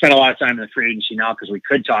spent a lot of time in the free agency now because we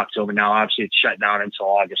could talk to them, and now obviously it's shut down until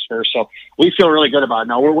August 1st. So we feel really good about it.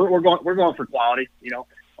 Now we're going for quality. We're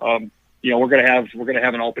gonna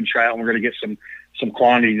have an open trial, and we're gonna get some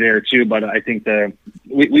quantity there too. But I think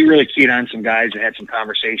we really keyed on some guys and had some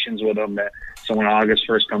conversations with them that so when August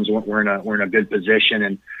 1st comes, we're in a good position,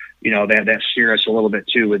 and that steer us a little bit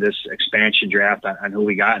too with this expansion draft on who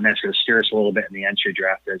we got, and that's going to steer us a little bit in the entry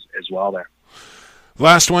draft as well there.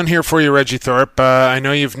 Last one here for you, Reggie Thorpe. I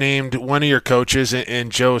know you've named one of your coaches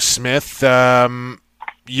in Joe Smith.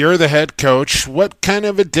 You're the head coach. What kind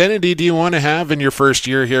of identity do you want to have in your first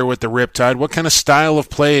year here with the Riptide? What kind of style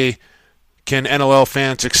of play can NLL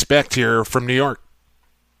fans expect here from New York?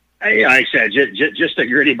 Like I said, just a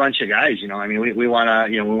gritty bunch of guys. We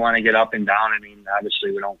want to get up and down. I mean,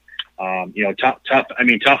 obviously we don't. Tough,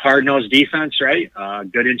 hard-nosed defense, right?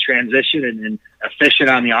 Good in transition and efficient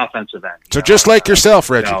on the offensive end. So just like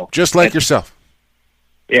yourself, Reggie. Just like yourself.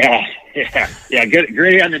 Yeah. Good,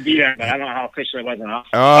 gritty on the D end, but I don't know how efficient it was enough.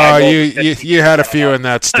 Oh, you had a few in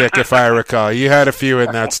that stick, if I recall.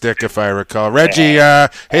 Reggie,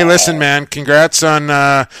 hey, listen, man, congrats on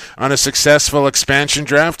a successful expansion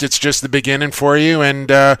draft. It's just the beginning for you, and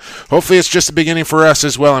hopefully it's just the beginning for us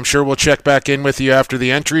as well. I'm sure we'll check back in with you after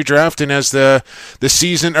the entry draft and as the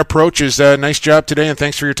season approaches. Nice job today, and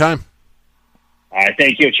thanks for your time. All right,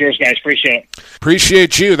 thank you. Cheers, guys. Appreciate it.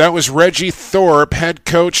 Appreciate you. That was Reggie Thorpe, head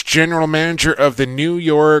coach, general manager of the New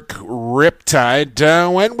York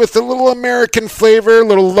Riptide. Went with a little American flavor, a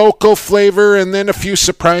little local flavor, and then a few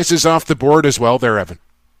surprises off the board as well there, Evan.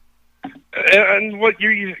 And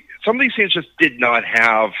some of these teams just did not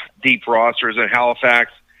have deep rosters. In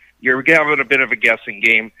Halifax, you're having a bit of a guessing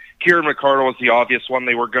game. Kieran McCardle was the obvious one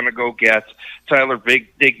they were going to go get. Tyler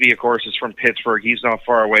Digby, of course, is from Pittsburgh. He's not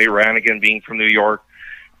far away. Rannigan being from New York.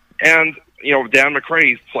 And, Dan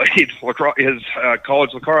McRae played his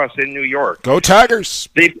college lacrosse in New York. Go Tigers!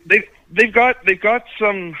 They've got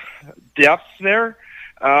some depth there.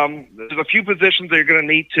 There's a few positions they're going to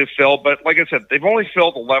need to fill, but like I said, they've only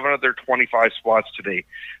filled 11 of their 25 spots today.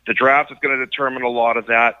 The draft is going to determine a lot of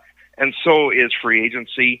that, and so is free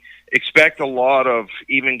agency. Expect a lot of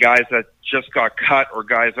even guys that just got cut or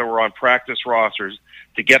guys that were on practice rosters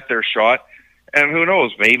to get their shot. And who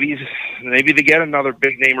knows, maybe they get another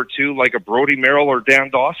big name or two like a Brody Merrill or Dan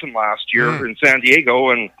Dawson last year in San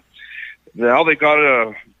Diego, and now they've got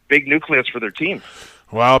a big nucleus for their team.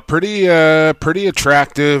 Well, pretty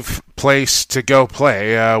attractive place to go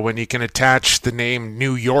play when you can attach the name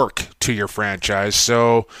New York to your franchise.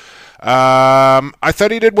 So I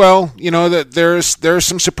thought he did well. That there's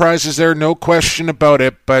some surprises there, no question about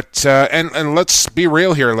it. But and let's be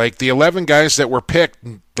real here. Like the 11 guys that were picked,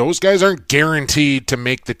 those guys aren't guaranteed to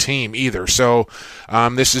make the team either. So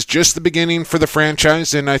this is just the beginning for the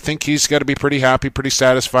franchise, and I think he's got to be pretty happy, pretty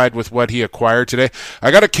satisfied with what he acquired today. I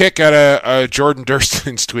got a kick out of Jordan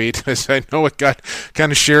Durston's tweet, as I know it got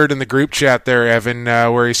kind of shared in the group chat there, Evan,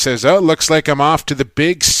 where he says, "Oh, looks like I'm off to the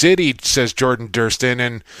big city," says Jordan Durston,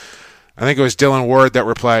 and I think it was Dylan Ward that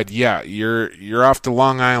replied, "Yeah, you're off to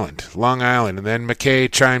Long Island. And then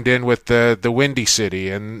McKay chimed in with the Windy City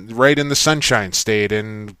and right in the Sunshine State,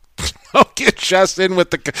 and I'll get just in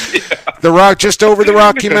with the rock just over the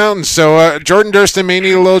Rocky Mountains. So Jordan Durston may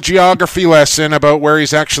need a little geography lesson about where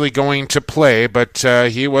he's actually going to play, but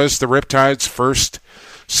he was the Riptide's first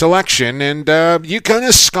selection, and you kind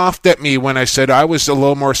of scoffed at me when I said I was a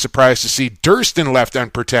little more surprised to see Durston left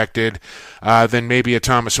unprotected than maybe a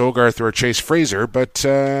Thomas Hogarth or a Chase Fraser, but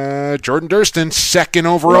Jordan Durston, second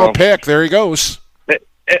overall pick, there he goes.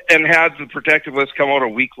 And had the protected list come out a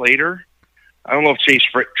week later, I don't know if Chase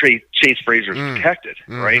Fraser's protected,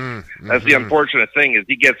 right? That's the unfortunate thing, is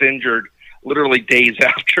he gets injured literally days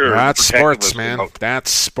after. That's sports, man. That's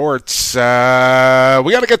sports. We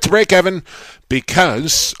got to get to break, Evan,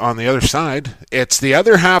 because on the other side, it's the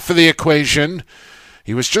other half of the equation.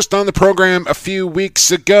 He was just on the program a few weeks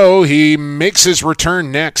ago. He makes his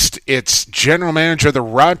return next. It's general manager of the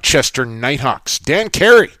Rochester Nighthawks. Dan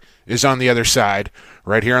Carey is on the other side,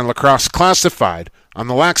 right here on Lacrosse Classified on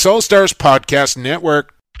the Lax All-Stars Podcast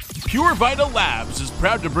Network. Pure Vita Labs is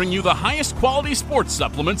proud to bring you the highest quality sports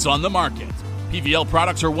supplements on the market. PVL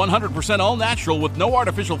products are 100% all natural with no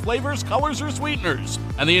artificial flavors, colors, or sweeteners.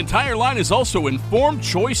 And the entire line is also Informed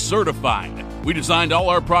Choice certified. We designed all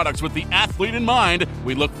our products with the athlete in mind.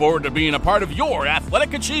 We look forward to being a part of your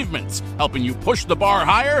athletic achievements, helping you push the bar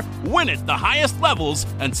higher, win at the highest levels,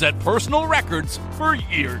 and set personal records for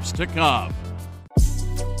years to come.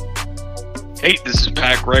 Hey, this is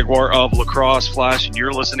Pat Gregoire of Lacrosse Flash, and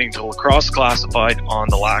you're listening to Lacrosse Classified on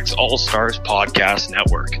the Lax All-Stars Podcast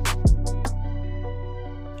Network.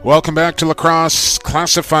 Welcome back to Lacrosse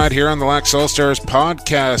Classified here on the Lax All-Stars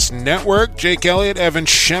Podcast Network. Jake Elliott, Evan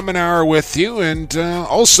Schemenauer with you, and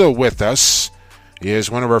also with us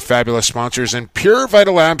is one of our fabulous sponsors, and Pure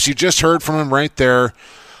Vita Labs. You just heard from him right there.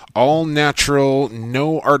 All natural,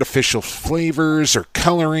 no artificial flavors or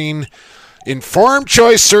coloring. Informed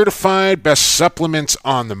Choice certified, best supplements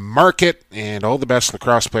on the market, and all the best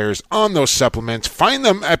lacrosse players on those supplements. Find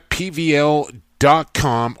them at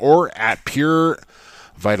pvl.com or at Pure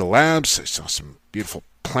Vita Labs. I saw some beautiful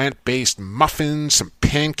plant-based muffins, some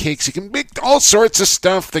pancakes. You can make all sorts of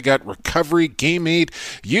stuff. They got recovery, game aid,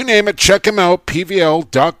 you name it. Check them out,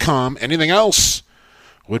 pvl.com. Anything else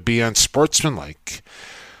would be unsportsmanlike.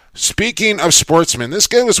 Speaking of sportsmen, this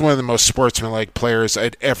guy was one of the most sportsmanlike players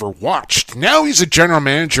I'd ever watched. Now he's a general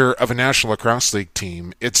manager of a National Lacrosse League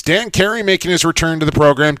team. It's Dan Carey making his return to the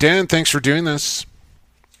program. Dan, thanks for doing this.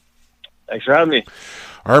 Thanks for having me.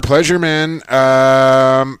 Our pleasure, man.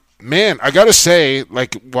 Man, I got to say,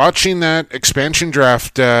 like, watching that expansion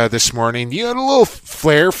draft this morning, you had a little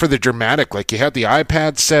flair for the dramatic. Like, you had the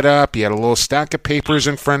iPad set up, you had a little stack of papers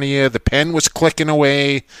in front of you, the pen was clicking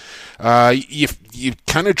away. You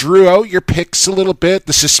kind of drew out your picks a little bit.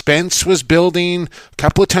 The suspense was building. A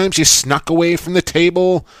couple of times you snuck away from the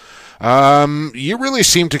table. You really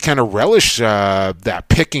seem to kind of relish that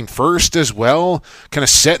picking first as well, kind of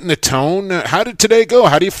setting the tone. How did today go?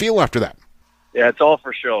 How do you feel after that? Yeah, it's all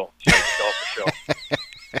for show. It's all for show.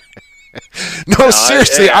 No,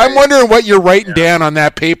 seriously, I'm wondering what you're writing down on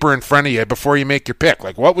that paper in front of you before you make your pick.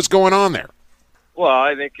 Like, what was going on there? Well,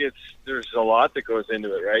 I think there's a lot that goes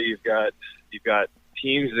into it, right? You've got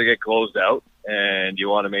teams that get closed out, and you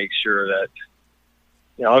want to make sure that,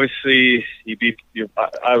 obviously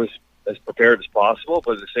I was as prepared as possible,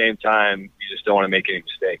 but at the same time, you just don't want to make any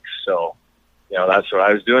mistakes. So, that's what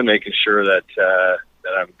I was doing, making sure that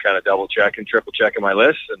I'm kind of double checking, triple checking my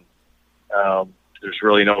list, and there's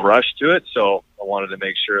really no rush to it. So I wanted to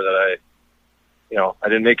make sure that I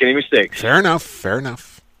didn't make any mistakes. Fair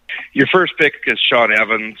enough. Your first pick is Sean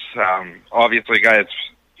Evans. Obviously, a guy that's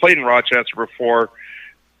played in Rochester before.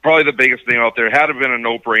 Probably the biggest name out there. Had it been a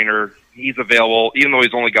no-brainer, he's available. Even though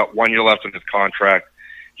he's only got 1 year left in his contract,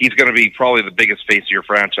 he's going to be probably the biggest face of your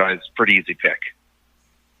franchise. Pretty easy pick.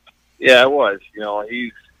 Yeah, it was.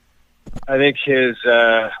 I think his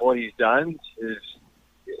what he's done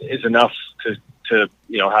is enough to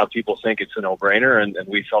have people think it's a no-brainer, and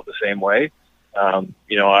we felt the same way.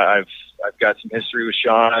 I've got some history with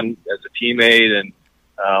Sean as a teammate and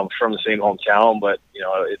from the same hometown, but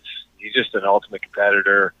he's just an ultimate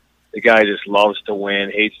competitor. The guy just loves to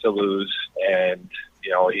win, hates to lose, and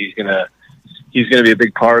he's gonna be a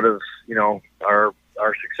big part of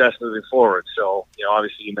our success moving forward. So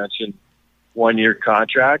obviously you mentioned 1 year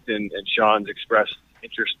contract, and Sean's expressed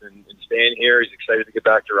interest in staying here. He's excited to get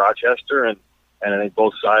back to Rochester, and I think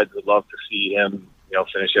both sides would love to see him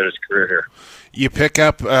finish out his career here. You pick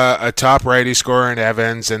up a top righty scorer in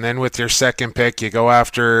Evans, and then with your second pick, you go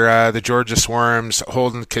after the Georgia Swarms'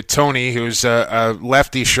 Holden Cattoni, who's a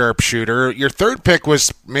lefty sharpshooter. Your third pick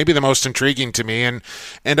was maybe the most intriguing to me,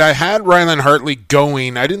 and I had Rylan Hartley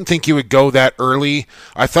going. I didn't think you would go that early.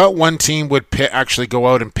 I thought one team would actually go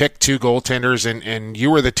out and pick two goaltenders, and you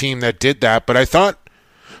were the team that did that, but I thought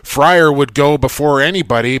Fryer would go before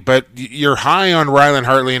anybody, but you're high on Rylan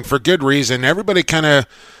Hartley, and for good reason. Everybody kind of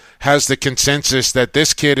has the consensus that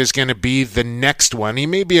this kid is going to be the next one. He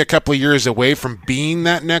may be a couple of years away from being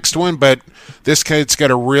that next one, but this kid's got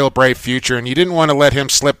a real bright future, and you didn't want to let him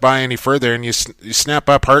slip by any further, and you snap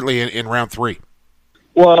up Hartley in round 3.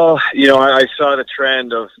 Well, I saw the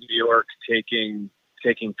trend of New York taking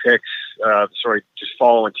picks, just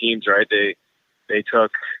following teams, right? They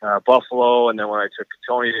took Buffalo, and then when I took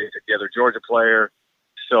Tony, they took the other Georgia player.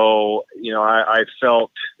 So, I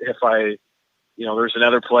felt if there's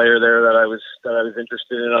another player there that I was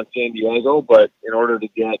interested in on San Diego, but in order to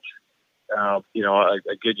get, a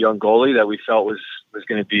good young goalie that we felt was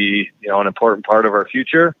going to be, an important part of our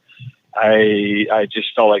future, I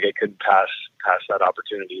just felt like I couldn't pass that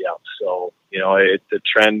opportunity out. So, the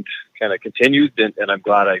trend kind of continued, and I'm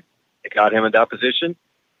glad I got him in that position.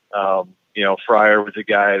 Fryer was a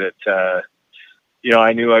guy that,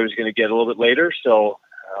 I knew I was going to get a little bit later. So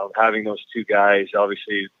having those two guys,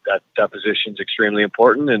 obviously that position is extremely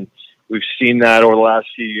important. And we've seen that over the last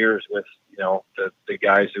few years with, the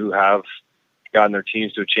guys who have gotten their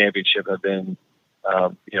teams to a championship have been,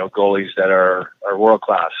 goalies that are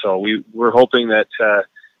world-class. So we're hoping that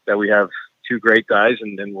we have two great guys,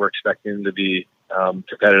 and then we're expecting them to be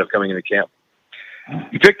competitive coming into camp.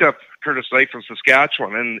 You picked up Curtis Knight from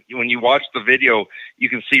Saskatchewan, and when you watch the video, you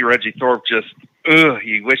can see Reggie Thorpe just,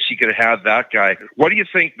 you wish you could have had that guy. What do you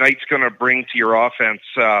think Knight's going to bring to your offense?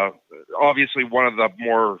 Obviously, one of the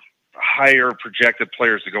more higher projected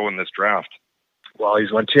players to go in this draft. Well,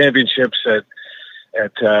 he's won championships at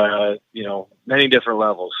many different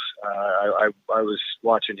levels. I was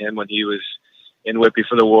watching him when he was in Whitby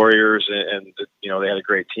for the Warriors, and they had a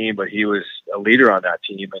great team, but he was a leader on that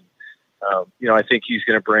team, and I think he's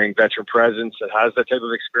going to bring veteran presence that has that type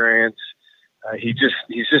of experience. He just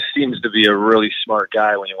seems to be a really smart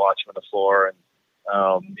guy when you watch him on the floor,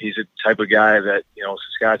 and he's a type of guy that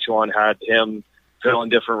Saskatchewan had him fill in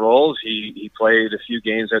different roles. He played a few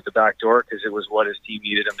games at the back door because it was what his team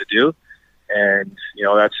needed him to do, and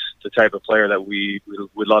that's the type of player that we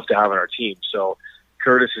would love to have on our team. So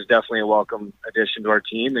Curtis is definitely a welcome addition to our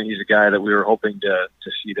team, and he's a guy that we were hoping to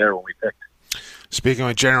see there when we picked. Speaking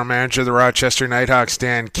with General Manager of the Rochester Nighthawks,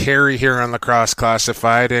 Dan Carey, here on Lacrosse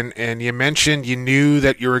Classified, and you mentioned you knew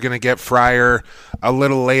that you were going to get Fryer a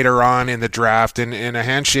little later on in the draft, and in a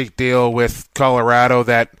handshake deal with Colorado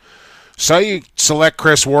that saw you select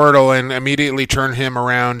Chris Wardle and immediately turn him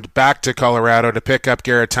around back to Colorado to pick up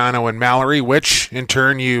Garetano and Mallory, which in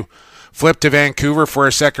turn you flipped to Vancouver for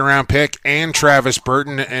a second-round pick and Travis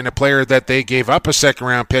Burton, and a player that they gave up a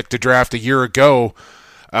second-round pick to draft a year ago.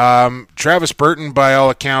 Travis Burton, by all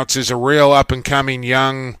accounts, is a real up-and-coming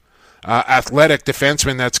young athletic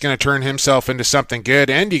defenseman that's going to turn himself into something good,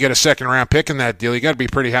 and you get a second-round pick in that deal. You got to be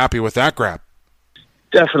pretty happy with that grab.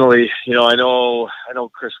 Definitely. I know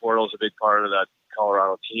Chris Wardle's a big part of that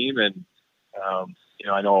Colorado team, and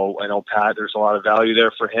I know Pat, there's a lot of value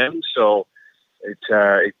there for him, so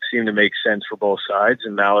it seemed to make sense for both sides,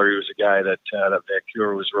 and Mallory was a guy that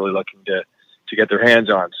Vancouver was really looking to get their hands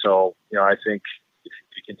on. So, I think if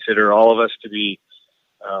you consider all of us to be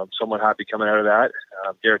somewhat happy coming out of that.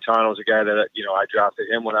 Garetano was a guy that, I drafted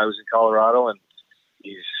him when I was in Colorado, and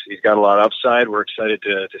he's got a lot of upside. We're excited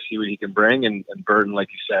to see what he can bring. And Burton, like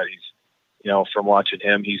you said, he's, from watching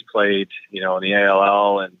him, he's played, in the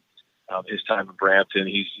ALL and his time in Brampton.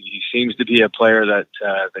 He seems to be a player that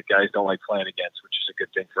guys don't like playing against, which is a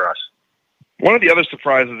good thing for us. One of the other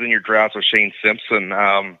surprises in your draft was Shane Simpson.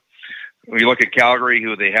 When you look at Calgary,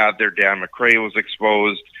 who they had there, Dan McRae was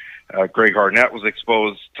exposed. Greg Harnett was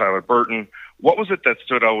exposed, Tyler Burton. What was it that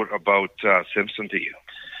stood out about Simpson to you?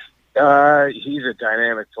 He's a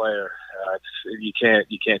dynamic player. You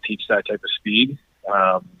can't teach that type of speed.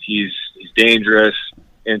 He's dangerous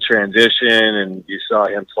in transition, and you saw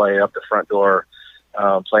him play up the front door,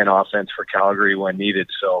 playing offense for Calgary when needed.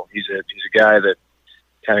 So he's a guy that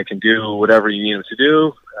kind of can do whatever you need him to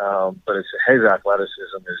do, but his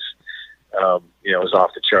athleticism is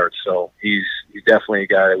off the charts. So he's definitely a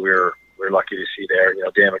guy that we're lucky to see there.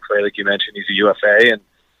 Dan McRae, like you mentioned, he's a UFA, and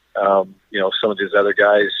some of these other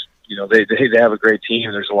guys, they have a great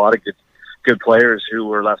team. There's a lot of good players who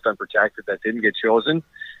were left unprotected that didn't get chosen.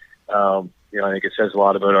 I think it says a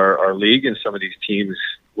lot about our league and some of these teams,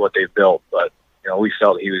 what they've built. But we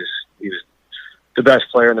felt he was the best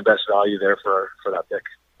player and the best value there for that pick.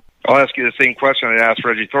 I'll ask you the same question I asked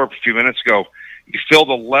Reggie Thorpe a few minutes ago. You filled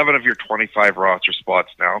 11 of your 25 roster spots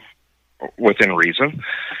now, within reason.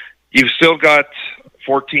 You've still got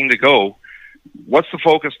 14 to go. What's the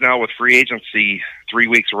focus now with free agency 3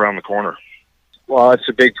 weeks around the corner? Well, it's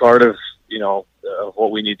a big part of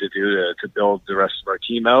what we need to do to build the rest of our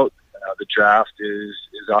team out. The draft is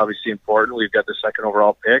obviously important. We've got the second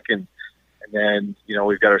overall pick, and then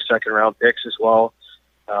we've got our second round picks as well.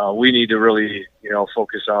 We need to really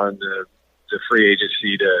focus on the free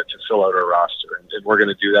agency to fill out our roster, and we're going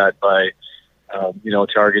to do that by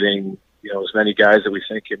targeting as many guys that we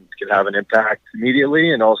think can have an impact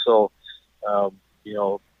immediately, and also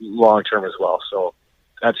long term as well. So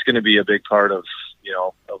that's going to be a big part of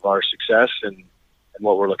our success and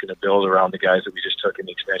what we're looking to build around the guys that we just took in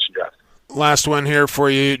the expansion draft. Last one here for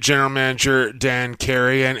you, General Manager Dan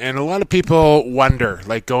Carey, and a lot of people wonder,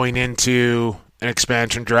 like going into an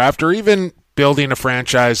expansion draft or even building a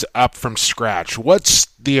franchise up from scratch, what's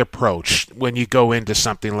the approach when you go into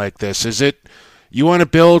something like this? Is it you want to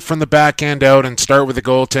build from the back end out and start with a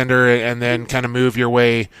goaltender and then kind of move your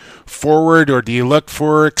way forward, or do you look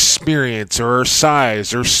for experience or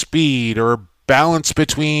size or speed or balance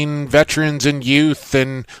between veterans and youth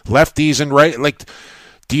and lefties and right? Like,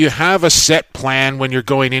 do you have a set plan when you're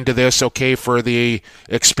going into this? Okay, for the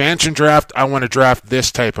expansion draft, I want to draft this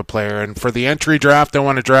type of player. And for the entry draft, I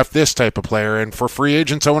want to draft this type of player. And for free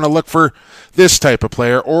agents, I want to look for this type of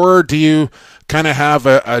player. Or do you kind of have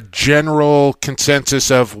a general consensus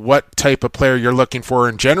of what type of player you're looking for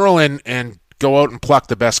in general and go out and pluck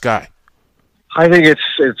the best guy? I think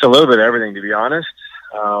it's a little bit of everything, to be honest.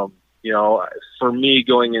 For me,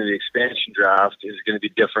 going into the expansion draft is going to be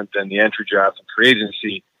different than the entry draft and free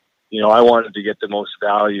agency. I wanted to get the most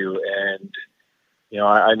value, and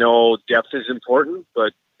I know depth is important,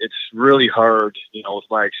 but it's really hard. With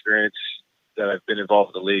my experience that I've been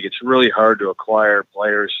involved in the league, it's really hard to acquire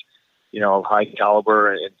players, of high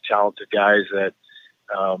caliber and talented guys that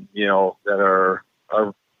that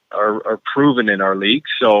are proven in our league.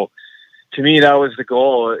 So, to me, that was the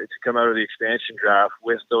goal, to come out of the expansion draft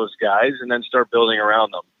with those guys and then start building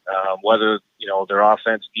around them. Whether, they're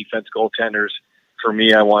offense, defense, goaltenders. For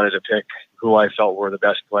me, I wanted to pick who I felt were the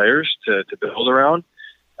best players to build around.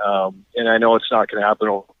 And I know it's not going to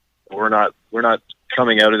happen. We're not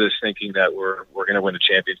coming out of this thinking that we're going to win a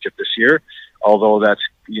championship this year. Although that's,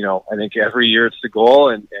 I think every year it's the goal.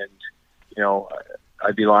 And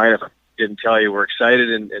I'd be lying if I didn't tell you we're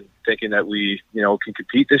excited and thinking that we, can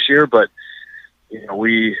compete this year, but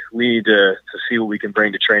we need to see what we can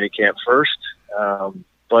bring to training camp first.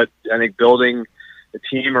 But I think building the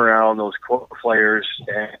team around those core players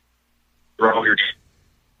and grow your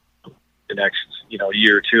the next,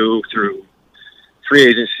 year or two through free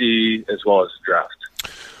agency as well as the draft.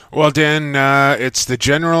 Well, Dan, it's the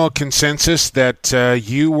general consensus that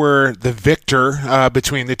you were the victor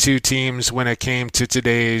between the two teams when it came to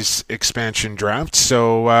today's expansion draft.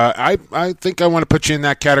 So I think I want to put you in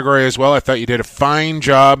that category as well. I thought you did a fine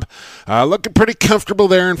job, looking pretty comfortable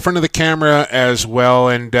there in front of the camera as well,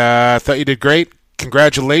 and I thought you did great.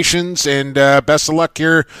 Congratulations, and best of luck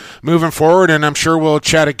here moving forward, and I'm sure we'll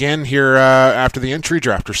chat again here after the entry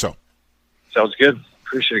draft or so. Sounds good.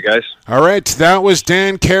 Appreciate it, guys. All right, that was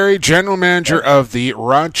Dan Carey, general manager of the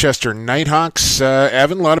Rochester Nighthawks.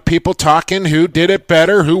 Evan, a lot of people talking who did it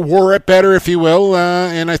better, who wore it better, if you will,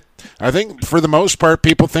 and I think for the most part,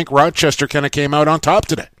 people think Rochester kind of came out on top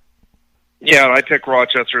today. Yeah, and I picked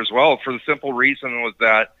Rochester as well for the simple reason was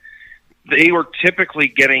that they were typically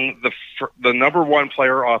getting the number one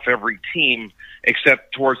player off every team,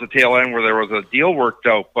 except towards the tail end where there was a deal worked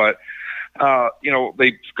out. But,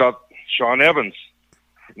 they've got Sean Evans.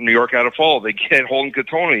 New York had to follow. They get Holden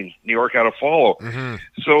Cattoni. New York had to follow. Mm-hmm.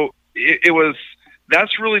 So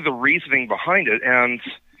that's really the reasoning behind it. And,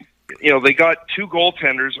 they got two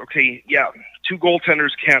goaltenders. Okay, yeah, two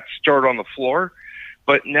goaltenders can't start on the floor,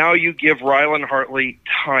 but now you give Rylan Hartley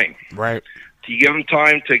time. Right. You give him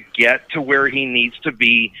time to get to where he needs to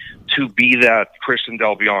be that Christian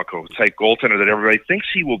Del Bianco type goaltender that everybody thinks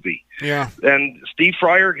he will be. Yeah. And Steve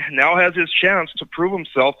Fryer now has his chance to prove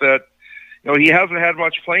himself that, he hasn't had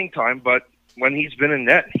much playing time, but when he's been in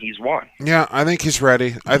net, he's won. Yeah, I think he's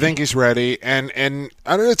ready. And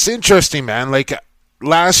I don't know, it's interesting, man. Like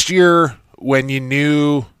last year when you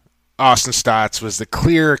knew Austin Stotts was the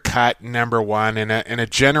clear-cut number one and a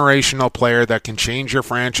generational player that can change your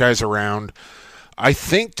franchise around, I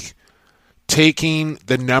think taking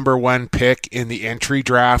the number one pick in the entry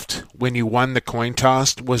draft when you won the coin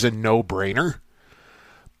toss was a no-brainer.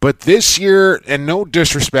 But this year, and no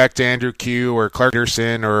disrespect to Andrew Q or Clark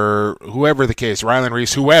Peterson or whoever the case, Rylan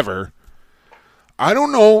Reese, whoever, I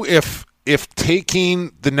don't know if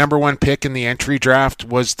taking the number one pick in the entry draft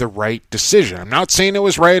was the right decision. I'm not saying it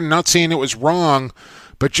was right. I'm not saying it was wrong.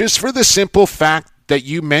 But just for the simple fact that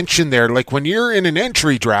you mentioned there, like when you're in an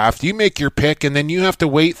entry draft, you make your pick and then you have to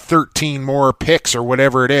wait 13 more picks or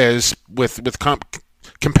whatever it is with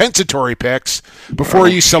compensatory picks before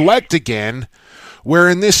you select again. Where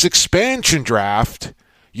in this expansion draft,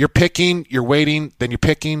 you're picking, you're waiting, then you're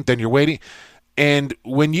picking, then you're waiting. And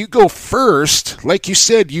when you go first, like you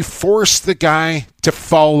said, you force the guy to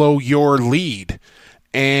follow your lead.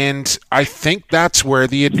 And I think that's where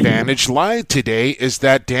the advantage lied today, is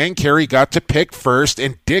that Dan Carey got to pick first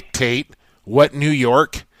and dictate what New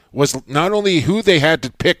York was, not only who they had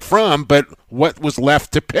to pick from, but what was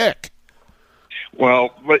left to pick.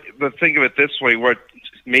 Well, but think of it this way, what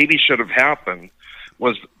maybe should have happened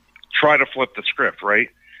was try to flip the script, right?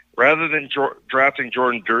 Rather than drafting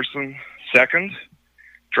Jordan Durson second,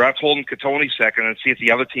 draft Holden Cattoni second and see if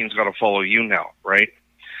the other team's got to follow you now, right?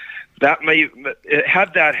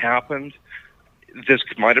 Had that happened, this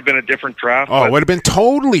might have been a different draft. Oh, it would have been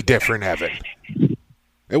totally different, Evan.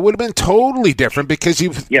 It would have been totally different because you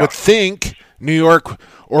would think New York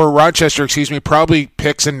or Rochester, probably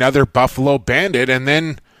picks another Buffalo Bandit, and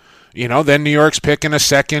then New York's picking a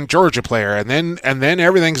second Georgia player, and then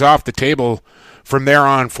everything's off the table from there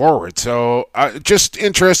on forward. So just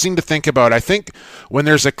interesting to think about. I think when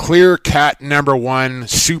there's a clear-cut number one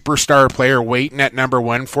superstar player waiting at number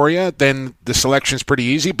one for you, then the selection's pretty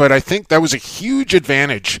easy. But I think that was a huge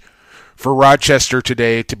advantage for Rochester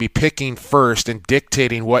today to be picking first and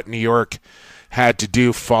dictating what New York had to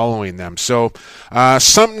do following them. So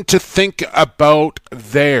something to think about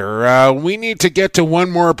there. We need to get to one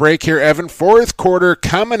more break here, Evan. Fourth quarter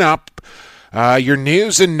coming up. Your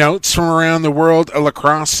news and notes from around the world of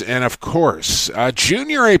lacrosse. And, of course,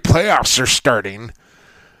 Junior A playoffs are starting.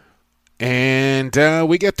 And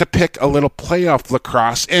we get to pick a little playoff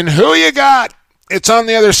lacrosse. And who you got? It's on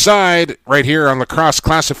the other side right here on Lacrosse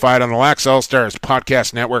Classified on the Lax All-Stars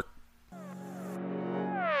Podcast Network.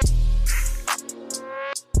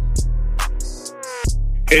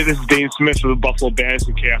 Hey, this is Dane Smith of the Buffalo Bandits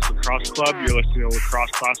and Chaos Lacrosse Club. You're listening to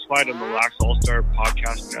Lacrosse Classified on the Lax All-Star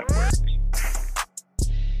Podcast Network.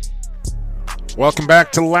 Welcome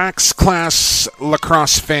back to Lax Class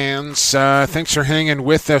Lacrosse fans. Thanks for hanging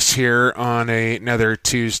with us here on another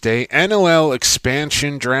Tuesday. NLL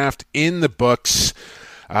expansion draft in the books.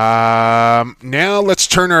 Now let's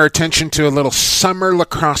turn our attention to a little summer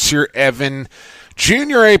lacrosse here, Evan.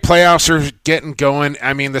 Junior A playoffs are getting going.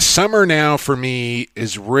 I mean, the summer now for me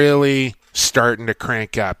is really starting to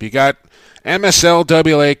crank up. You got MSL,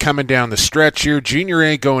 AA coming down the stretch here. Junior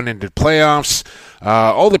A going into playoffs.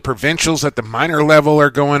 All the provincials at the minor level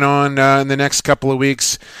are going on in the next couple of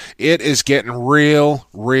weeks. It is getting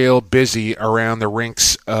real busy around the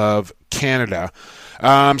rinks of Canada.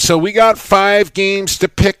 So we got 5 games to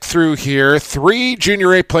pick through here. 3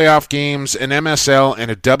 Junior A playoff games, an MSL,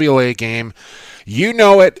 and a AA game. You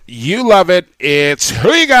know it. You love it. It's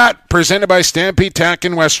Who You Got, presented by Stampede Tack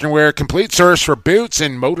and Western Wear, complete source for boots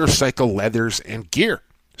and motorcycle leathers and gear.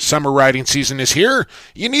 Summer riding season is here.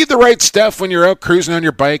 You need the right stuff when you're out cruising on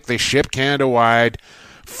your bike. They ship Canada-wide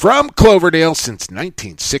from Cloverdale since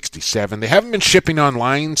 1967. They haven't been shipping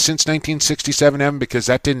online since 1967, Evan, because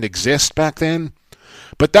that didn't exist back then.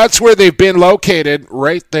 But that's where they've been located,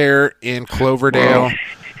 right there in Cloverdale. Wow.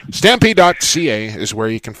 Stampede.ca is where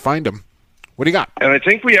you can find them. What do you got? And I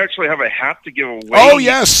think we actually have a hat to give away. Oh,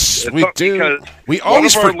 yes, we do. We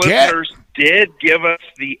always forget. One of our listeners did give us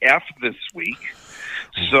the F this week.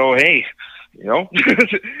 So, hey, you know,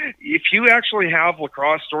 if you actually have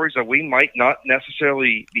lacrosse stories that we might not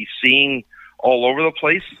necessarily be seeing all over the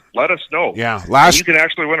place, let us know. Yeah, you can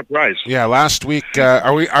actually win a prize. Yeah, last week,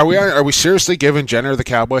 are we seriously giving Jenner the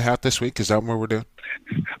cowboy hat this week? Is that what we're doing?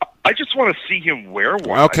 I just want to see him wear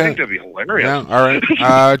one. Okay. I think that'd be hilarious. Yeah, all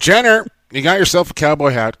right. Jenner, you got yourself a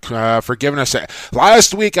cowboy hat for giving us a...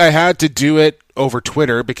 Last week I had to do it over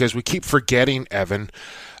Twitter because we keep forgetting, Evan,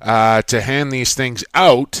 to hand these things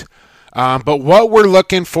out. But what we're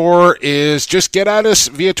looking for is just get at us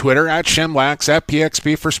via Twitter, at ShemLax, at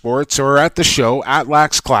PXP for Sports, or at the show, at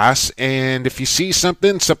LaxClass. And if you see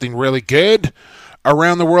something really good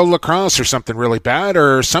around the world of lacrosse, or something really bad,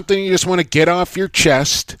 or something you just want to get off your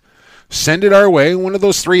chest, send it our way, one of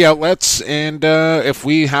those 3 outlets. And if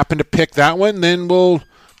we happen to pick that one, then we'll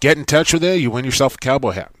get in touch with you. You win yourself a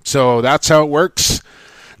cowboy hat. So that's how it works.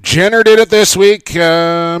 Jenner did it this week.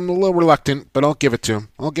 I'm a little reluctant, but I'll give it to him.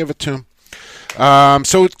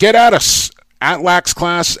 So get at us, at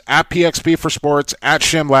LaxClass, at PXP for Sports, at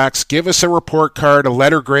ShemLax. Give us a report card, a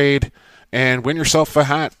letter grade, and win yourself a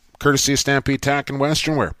hat, courtesy of Stampede Tack and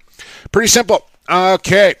Western Wear. Pretty simple.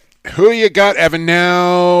 Okay, who you got, Evan?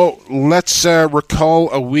 Now, let's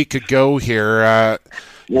recall a week ago here.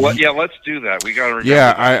 Well, yeah, let's do that. We got to remember.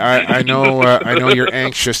 Yeah, I know. I know you're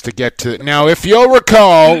anxious to get to it. Now, if you'll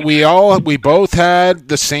recall, we both had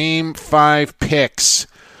the same 5 picks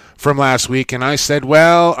from last week, and I said,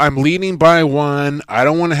 well, I'm leading by 1. I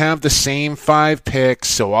don't want to have the same 5 picks,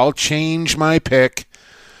 so I'll change my pick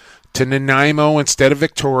to Nanaimo instead of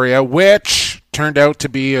Victoria, which turned out to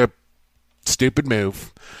be a stupid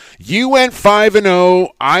move. You went 5-0.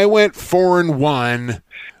 I went 4-1.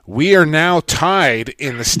 We are now tied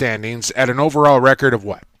in the standings at an overall record of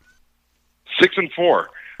what? 6-4.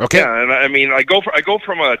 Okay. Yeah, and I mean, I go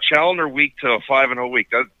from a Challenger week to a 5-0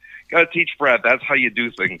 week. Got to teach Brad. That's how you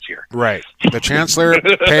do things here. Right. The Chancellor,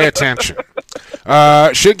 pay attention.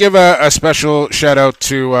 Should give a special shout out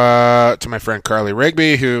to my friend Carly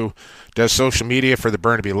Rigby, who does social media for the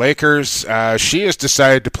Burnaby Lakers. She has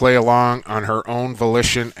decided to play along on her own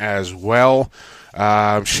volition as well.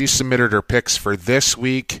 She submitted her picks for this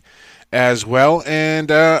week as well,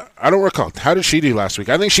 and I don't recall. How did she do last week?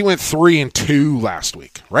 I think she went 3-2 last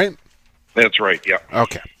week, right? That's right, yeah.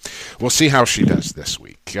 Okay. We'll see how she does this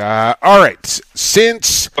week. All right.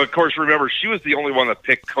 Since... But of course, remember, she was the only one that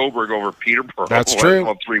picked Coburg over Peterborough. That's true.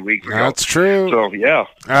 About 3 weeks ago. That's true. So, yeah.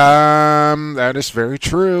 That is very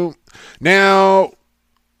true. Now,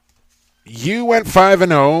 you went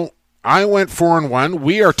 5-0. I went 4-1.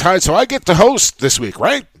 We are tied, so I get to host this week,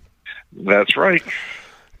 right? That's right.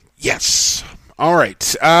 Yes. All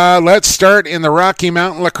right. Let's start in the Rocky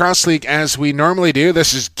Mountain Lacrosse League as we normally do.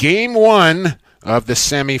 This is Game 1 of the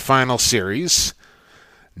semifinal series.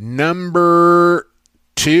 Number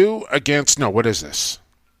 2 against... No, what is this?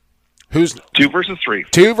 Who's 2 versus 3?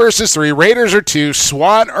 2 versus 3. Raiders are 2.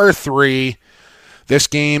 SWAT are 3. This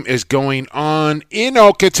game is going on in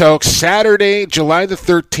Okotoks, Saturday, July the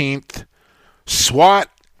 13th. SWAT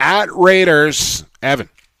at Raiders. Evan,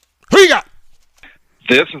 who you got?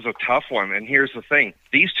 This is a tough one, and here's the thing.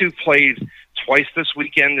 These two played twice this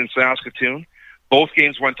weekend in Saskatoon. Both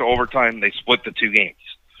games went to overtime. They split the 2 games.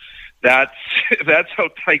 That's how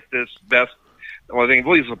tight this I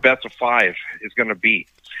believe it's a best of 5 is going to be.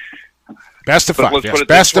 Best of 5. Let's put it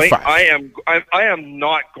best this way. of 5. I am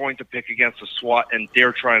not going to pick against the SWAT and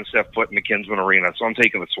dare try and step foot in the Kinsman Arena, so I'm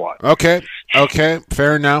taking the SWAT. Okay,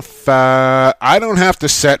 fair enough. I don't have to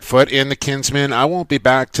set foot in the Kinsman. I won't be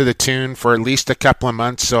back to the Toon for at least a couple of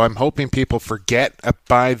months, so I'm hoping people forget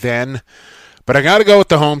by then. But I got to go with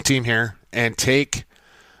the home team here and take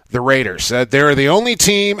the Raiders. They're the only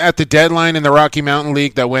team at the deadline in the Rocky Mountain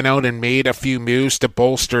League that went out and made a few moves to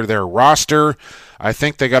bolster their roster. I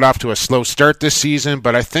think they got off to a slow start this season,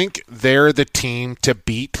 but I think they're the team to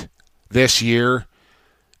beat this year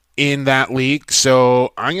in that league.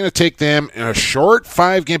 So I'm going to take them in a short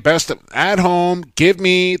 5-game best at home. Give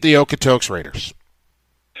me the Okotoks Raiders.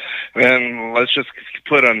 And let's just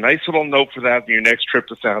put a nice little note for that in your next trip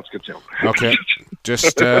to Saskatoon. Okay.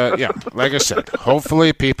 Just, like I said,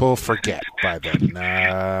 hopefully people forget by then.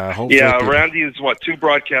 Randy is, 2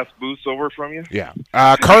 broadcast booths over from you? Yeah.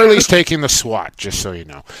 Carly's taking the SWAT, just so you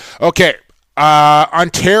know. Okay.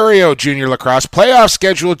 Ontario Junior Lacrosse playoff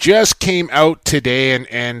schedule just came out today,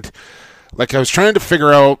 and like I was trying to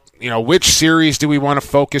figure out, which series do we want to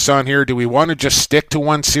focus on here? Do we want to just stick to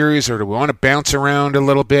one series, or do we want to bounce around a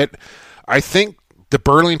little bit? I think the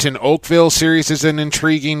Burlington-Oakville series is an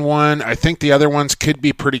intriguing one. I think the other ones could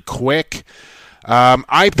be pretty quick.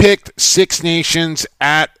 I picked Six Nations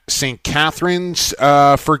at St. Catharines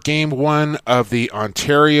for Game 1 of the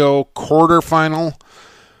Ontario quarterfinal.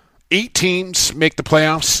 8 teams make the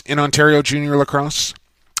playoffs in Ontario Junior Lacrosse.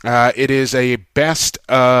 It is a best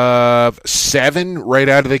of 7 right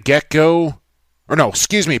out of the get-go.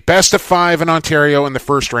 Best of 5 in Ontario in the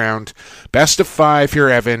first round. Best of 5 here,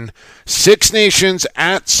 Evan. Six Nations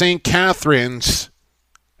at St. Catharines.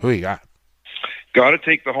 Who you got? Got to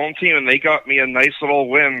take the home team, and they got me a nice little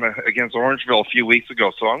win against Orangeville a few weeks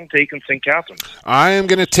ago, so I'm taking St. Catharines. I am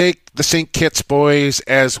going to take the St. Kitts boys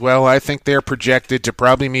as well. I think they're projected to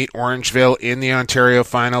probably meet Orangeville in the Ontario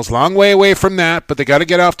finals. Long way away from that, but they got to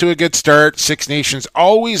get off to a good start. Six Nations,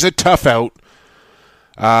 always a tough out,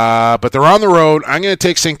 but they're on the road. I'm going to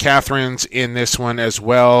take St. Catharines in this one as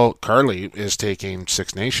well. Carly is taking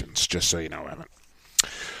Six Nations, just so you know, Evan.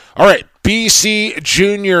 All right, BC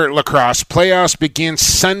Junior Lacrosse playoffs begin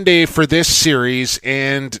Sunday for this series,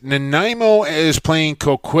 and Nanaimo is playing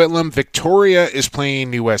Coquitlam. Victoria is playing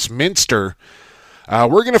New Westminster.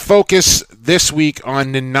 We're going to focus this week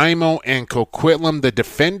on Nanaimo and Coquitlam, the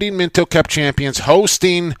defending Minto Cup champions,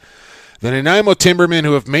 hosting the Nanaimo Timbermen,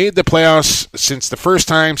 who have made the playoffs since the first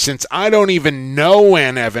time, since I don't even know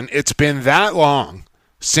when, Evan. It's been that long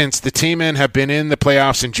since the T-Men have been in the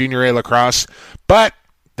playoffs in Junior A lacrosse, but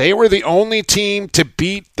they were the only team to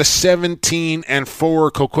beat the 17-4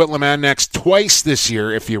 Coquitlam Annex twice this year,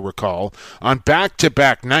 if you recall, on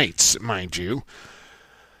back-to-back nights, mind you.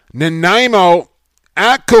 Nanaimo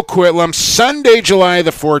at Coquitlam, Sunday, July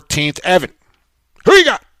the 14th. Evan, who you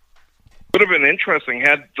got? Would have been interesting.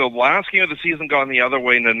 Had the last game of the season gone the other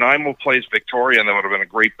way, Nanaimo plays Victoria, and that would have been a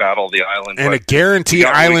great battle of the island. And a guaranteed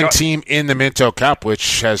island team in the Minto Cup,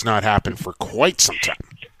 which has not happened for quite some time.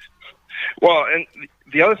 Well, and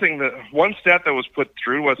the other thing, the one stat that was put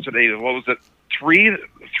through us today, what was it? Three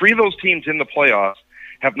of those teams in the playoffs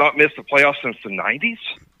have not missed the playoffs since the 90s?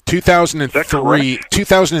 2003.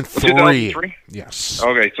 2003. Yes.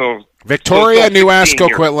 Okay, so Victoria, New West,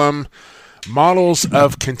 Coquitlam, models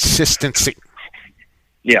of consistency.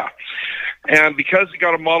 Yeah. And because you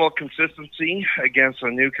got a model of consistency against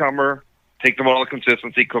a newcomer, take the model of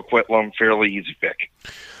consistency, Coquitlam, fairly easy pick.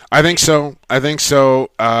 I think so. I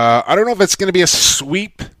don't know if it's going to be a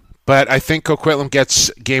sweep, but I think Coquitlam gets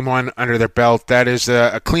Game 1 under their belt. That is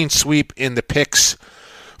a clean sweep in the picks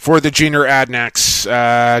for the Junior Adnex.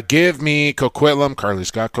 Give me Coquitlam.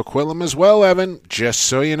 Carly's got Coquitlam as well, Evan, just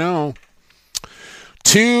so you know.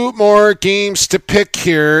 2 more games to pick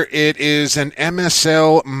here. It is an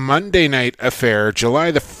MSL Monday night affair,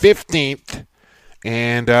 July the 15th.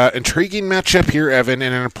 And intriguing matchup here, Evan,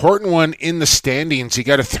 and an important one in the standings. You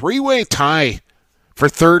got a 3-way tie for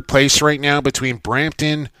third place right now between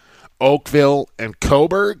Brampton, Oakville, and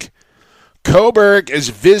Cobourg. Cobourg is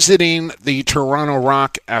visiting the Toronto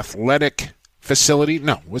Rock Athletic Facility.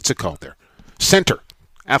 No, what's it called there?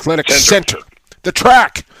 Athletic Center. The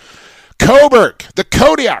track. Cobourg, the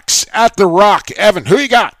Kodiaks at the Rock. Evan, who you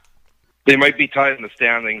got? They might be tied in the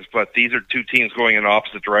standings, but these are 2 teams going in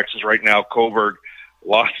opposite directions right now. Cobourg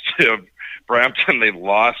lost to Brampton. They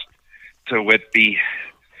lost to Whitby,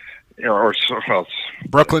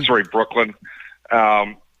 Brooklyn. Brooklyn.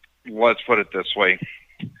 Let's put it this way.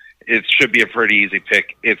 It should be a pretty easy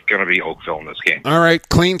pick. It's going to be Oakville in this game. All right,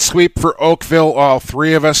 clean sweep for Oakville. All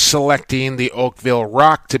 3 of us selecting the Oakville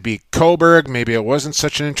Rock to beat Cobourg. Maybe it wasn't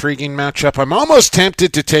such an intriguing matchup. I'm almost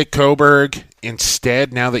tempted to take Cobourg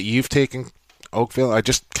instead now that you've taken Oakville. I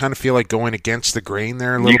just kind of feel like going against the grain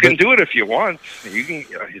there a little bit. You can do it if you want. You can.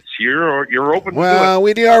 You're open to do it. Well,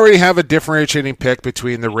 we do already have a differentiating pick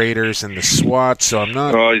between the Raiders and the SWAT, so I'm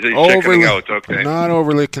not not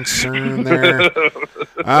overly concerned there.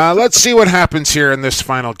 Let's see what happens here in this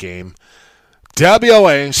final game.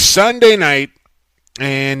 WLA, Sunday night,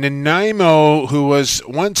 and Nanaimo, who was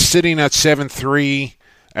once sitting at 7-3,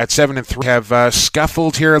 at 7-3 have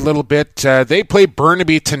scuffled here a little bit. They play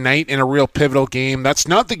Burnaby tonight in a real pivotal game. That's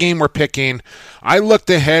not the game we're picking. I looked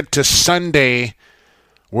ahead to Sunday,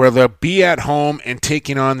 where they'll be at home and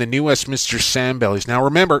taking on the New Westminster Sandbellies. Now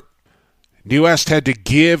remember, New West had to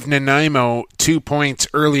give Nanaimo 2 points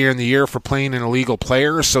earlier in the year for playing an illegal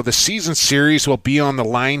player, so the season series will be on the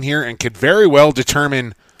line here and could very well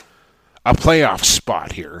determine a playoff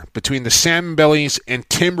spot here between the Sandbellies and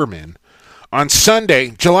Timbermen. On Sunday,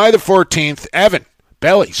 July the 14th, Evan,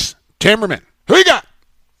 Bellies, Timbermen. Who you got?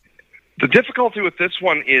 The difficulty with this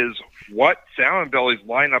one is what Sandbellies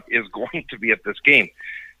lineup is going to be at this game.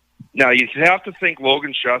 Now, you have to think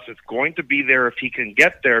Logan Schuss is going to be there if he can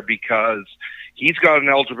get there because he's got an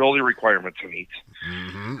eligibility requirement to meet.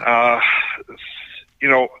 Mm-hmm.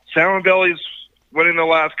 Sandbellies winning the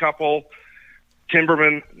last couple,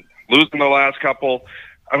 Timbermen losing the last couple.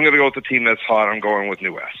 I'm going to go with the team that's hot. I'm going with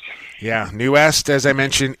New West. Yeah, New West, as I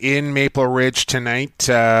mentioned, in Maple Ridge tonight.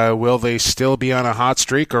 Will they still be on a hot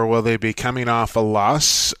streak, or will they be coming off a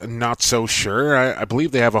loss? Not so sure. I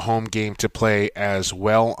believe they have a home game to play as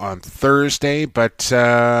well on Thursday, but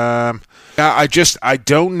I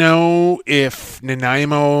don't know if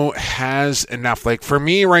Nanaimo has enough. Like, for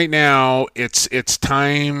me right now, it's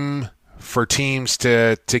time for teams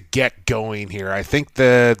to get going here. I think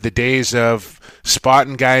the days of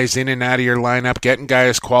spotting guys in and out of your lineup, getting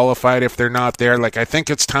guys qualified if they're not there, I think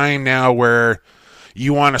it's time now where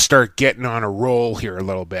you want to start getting on a roll here a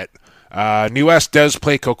little bit. New West does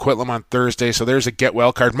play Coquitlam on Thursday, so there's a get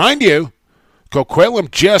well card. Mind you, Coquitlam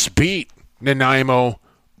just beat Nanaimo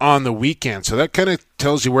on the weekend, so that kind of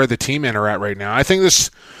tells you where the team are at right now. I think this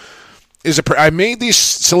I made these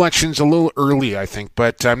selections a little early, I think,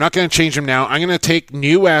 but I'm not going to change them now. I'm going to take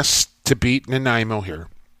New West to beat Nanaimo here.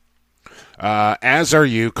 As are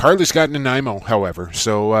you. Carly's got Nanaimo, however,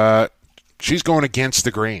 so she's going against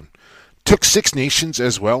the grain. Took Six Nations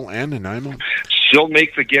as well, and Nanaimo. She'll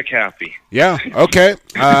make the Gick happy. Yeah, okay.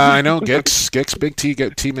 I know, Gick's big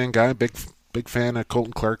T-man guy, big fan of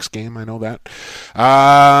Colton Clark's game. I know that.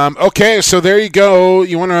 Okay, so there you go.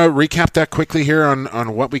 You want to recap that quickly here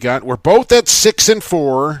on what we got? We're both at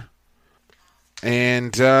 6-4.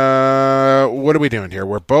 And what are we doing here?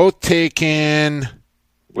 We're both taking...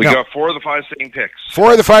 We got 4 of the 5 same picks.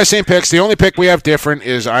 4 of the 5 same picks. The only pick we have different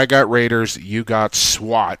is I got Raiders. You got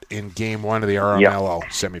SWAT in Game 1 of the RMLL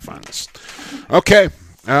semifinals. Okay,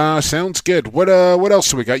 sounds good. What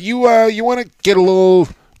else do we got? You want to get a little...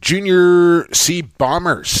 Junior C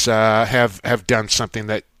Bombers have done something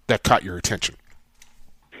that caught your attention.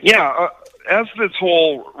 Yeah, as this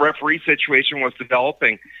whole referee situation was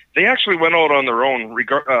developing, they actually went out on their own,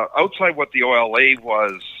 outside what the OLA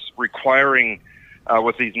was requiring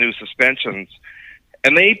with these new suspensions,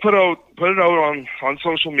 and they put it out on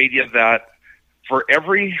social media that for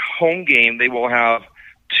every home game they will have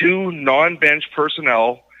 2 non-bench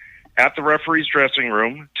personnel at the referee's dressing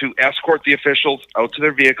room to escort the officials out to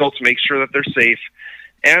their vehicles to make sure that they're safe.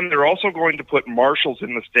 And they're also going to put marshals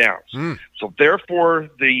in the stands. So therefore,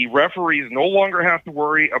 the referees no longer have to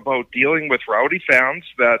worry about dealing with rowdy fans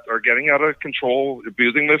that are getting out of control,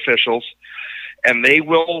 abusing the officials, and they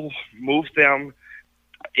will move them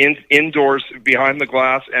indoors behind the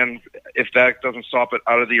glass, and if that doesn't stop it,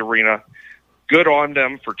 out of the arena. Good on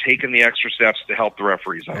them for taking the extra steps to help the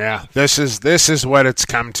referees out. Yeah, this is what it's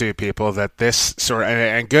come to, people, that this sort of,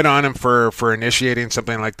 and good on him for initiating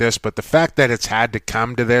something like this, but the fact that it's had to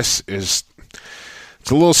come to this it's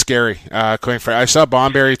a little scary. I saw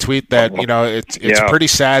Bomberry tweet that it's pretty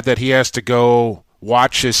sad that he has to go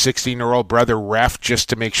watch his 16-year-old brother ref just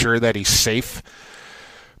to make sure that he's safe.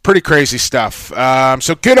 Pretty crazy stuff.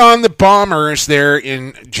 So good on the Bombers there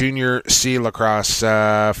in Junior C lacrosse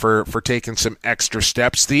for taking some extra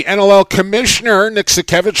steps. The NLL commissioner, Nick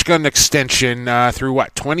Sakiewicz, got an extension through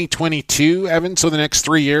 2022, Evan? So the next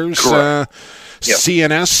 3 years. Correct. Yep.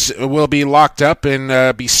 CNS will be locked up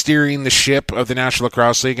and be steering the ship of the National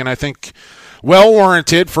Lacrosse League, and I think well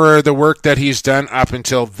warranted for the work that he's done up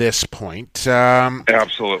until this point.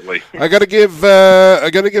 Absolutely. I got to give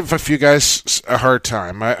a few guys a hard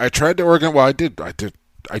time. I tried to organize. Well,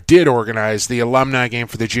 I did organize the alumni game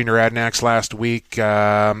for the Junior Adanacs last week.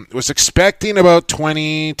 Was expecting about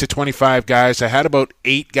 20 to 25 guys. I had about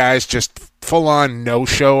 8 guys just full on no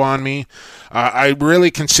show on me. I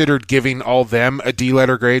really considered giving all them a D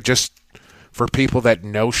letter grade just for people that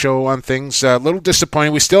no-show on things. A little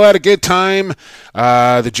disappointing. We still had a good time.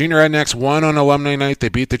 The Junior Adanacs won on Alumni Night. They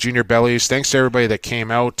beat the Junior Bellies. Thanks to everybody that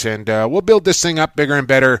came out, and we'll build this thing up bigger and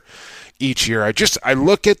better each year. I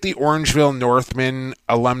look at the Orangeville Northman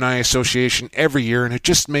Alumni Association every year, and it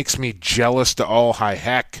just makes me jealous to all high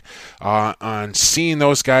heck on seeing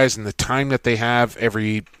those guys and the time that they have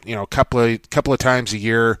every couple of times a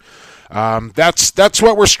year. That's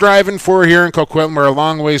what we're striving for here in Coquitlam. We're a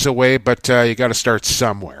long ways away, but you got to start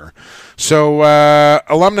somewhere. So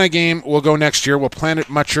alumni game will go next year. We'll plan it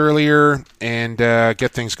much earlier and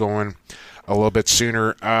get things going a little bit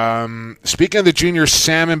sooner. Speaking of the junior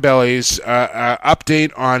Salmon Bellies,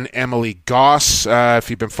 update on Emily Goss. If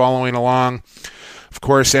you've been following along, of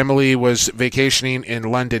course, Emily was vacationing in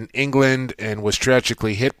London, England, and was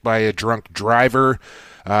tragically hit by a drunk driver.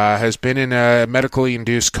 Has been in a medically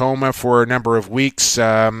induced coma for a number of weeks.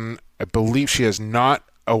 I believe she has not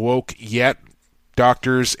awoke yet.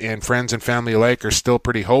 Doctors and friends and family alike are still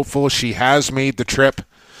pretty hopeful. She has made the trip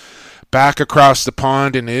back across the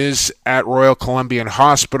pond and is at Royal Columbian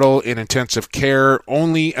Hospital in intensive care.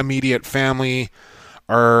 Only immediate family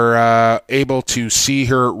are able to see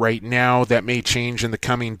her right now. That may change in the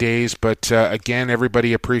coming days, but again,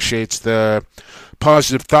 everybody appreciates the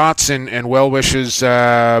positive thoughts and well wishes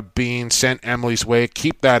being sent Emily's way.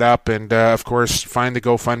 Keep that up, and of course, find the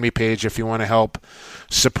GoFundMe page if you want to help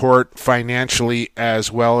support financially,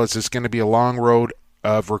 as well as it's going to be a long road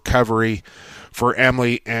of recovery for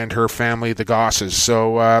Emily and her family, the Gosses.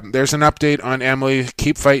 So there's an update on Emily.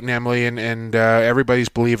 Keep fighting, Emily, and everybody's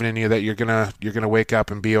believing in you that you're gonna wake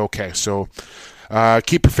up and be okay. So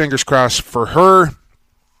keep your fingers crossed for her.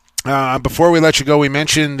 Before we let you go, we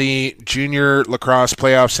mentioned the junior lacrosse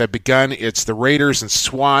playoffs have begun. It's the Raiders and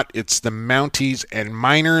SWAT. It's the Mounties and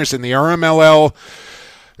Miners in the RMLL.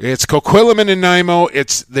 It's Coquitlam and Nanaimo.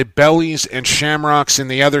 It's the Bellies and Shamrocks in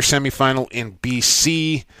the other semifinal in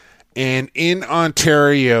BC. And in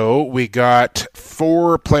Ontario, we got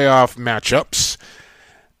 4 playoff matchups.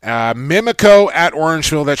 Mimico at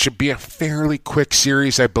Orangeville. That should be a fairly quick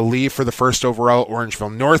series, I believe, for the first overall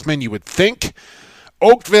Orangeville Northman, you would think.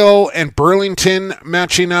 Oakville and Burlington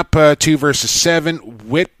matching up 2 versus 7.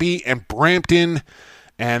 Whitby and Brampton.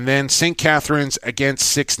 And then St. Catharines against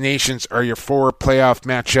Six Nations are your 4 playoff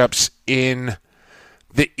matchups in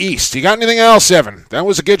the East. You got anything else, Evan? That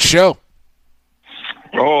was a good show.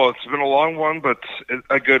 Oh, it's been a long one, but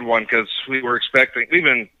a good one, because we've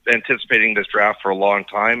been anticipating this draft for a long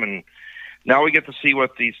time, and now we get to see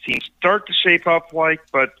what these teams start to shape up like,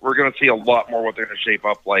 but we're going to see a lot more what they're going to shape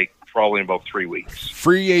up like probably in about 3 weeks.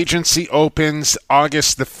 Free agency opens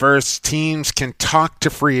August the 1st. Teams can talk to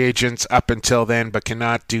free agents up until then, but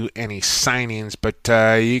cannot do any signings. But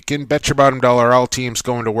you can bet your bottom dollar all teams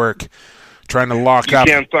going to work trying to lock up.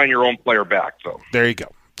 You can't sign your own player back, though. There you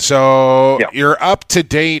go. So You're up to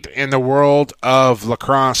date in the world of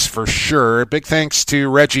lacrosse for sure. Big thanks to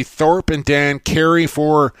Reggie Thorpe and Dan Carey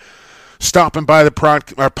for stopping by our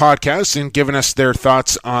podcast and giving us their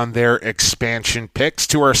thoughts on their expansion picks.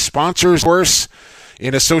 To our sponsors, of course,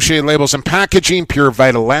 in Associated Labels and Packaging, Pure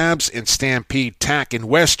Vital Labs, and Stampede Tack and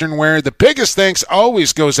Western Wear. The biggest thanks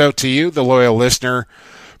always goes out to you, the loyal listener,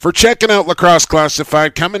 for checking out Lacrosse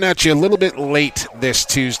Classified. Coming at you a little bit late this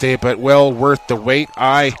Tuesday, but well worth the wait,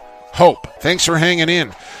 I hope. Thanks for hanging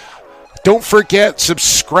in. Don't forget,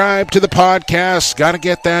 subscribe to the podcast. Got to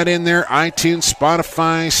get that in there. iTunes,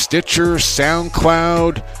 Spotify, Stitcher,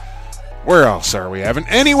 SoundCloud. Where else are we, Evan?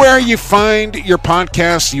 Anywhere you find your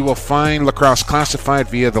podcast, you will find Lacrosse Classified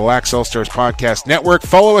via the Lax All-Stars Podcast Network.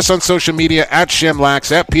 Follow us on social media at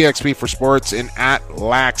ShemLax, at PXP for Sports, and at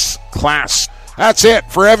Lax Class. That's it.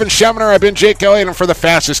 For Evan Schemener, I've been Jake Elliott, and for the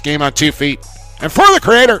fastest game on 2 feet. And for the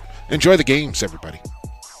creator, enjoy the games, everybody.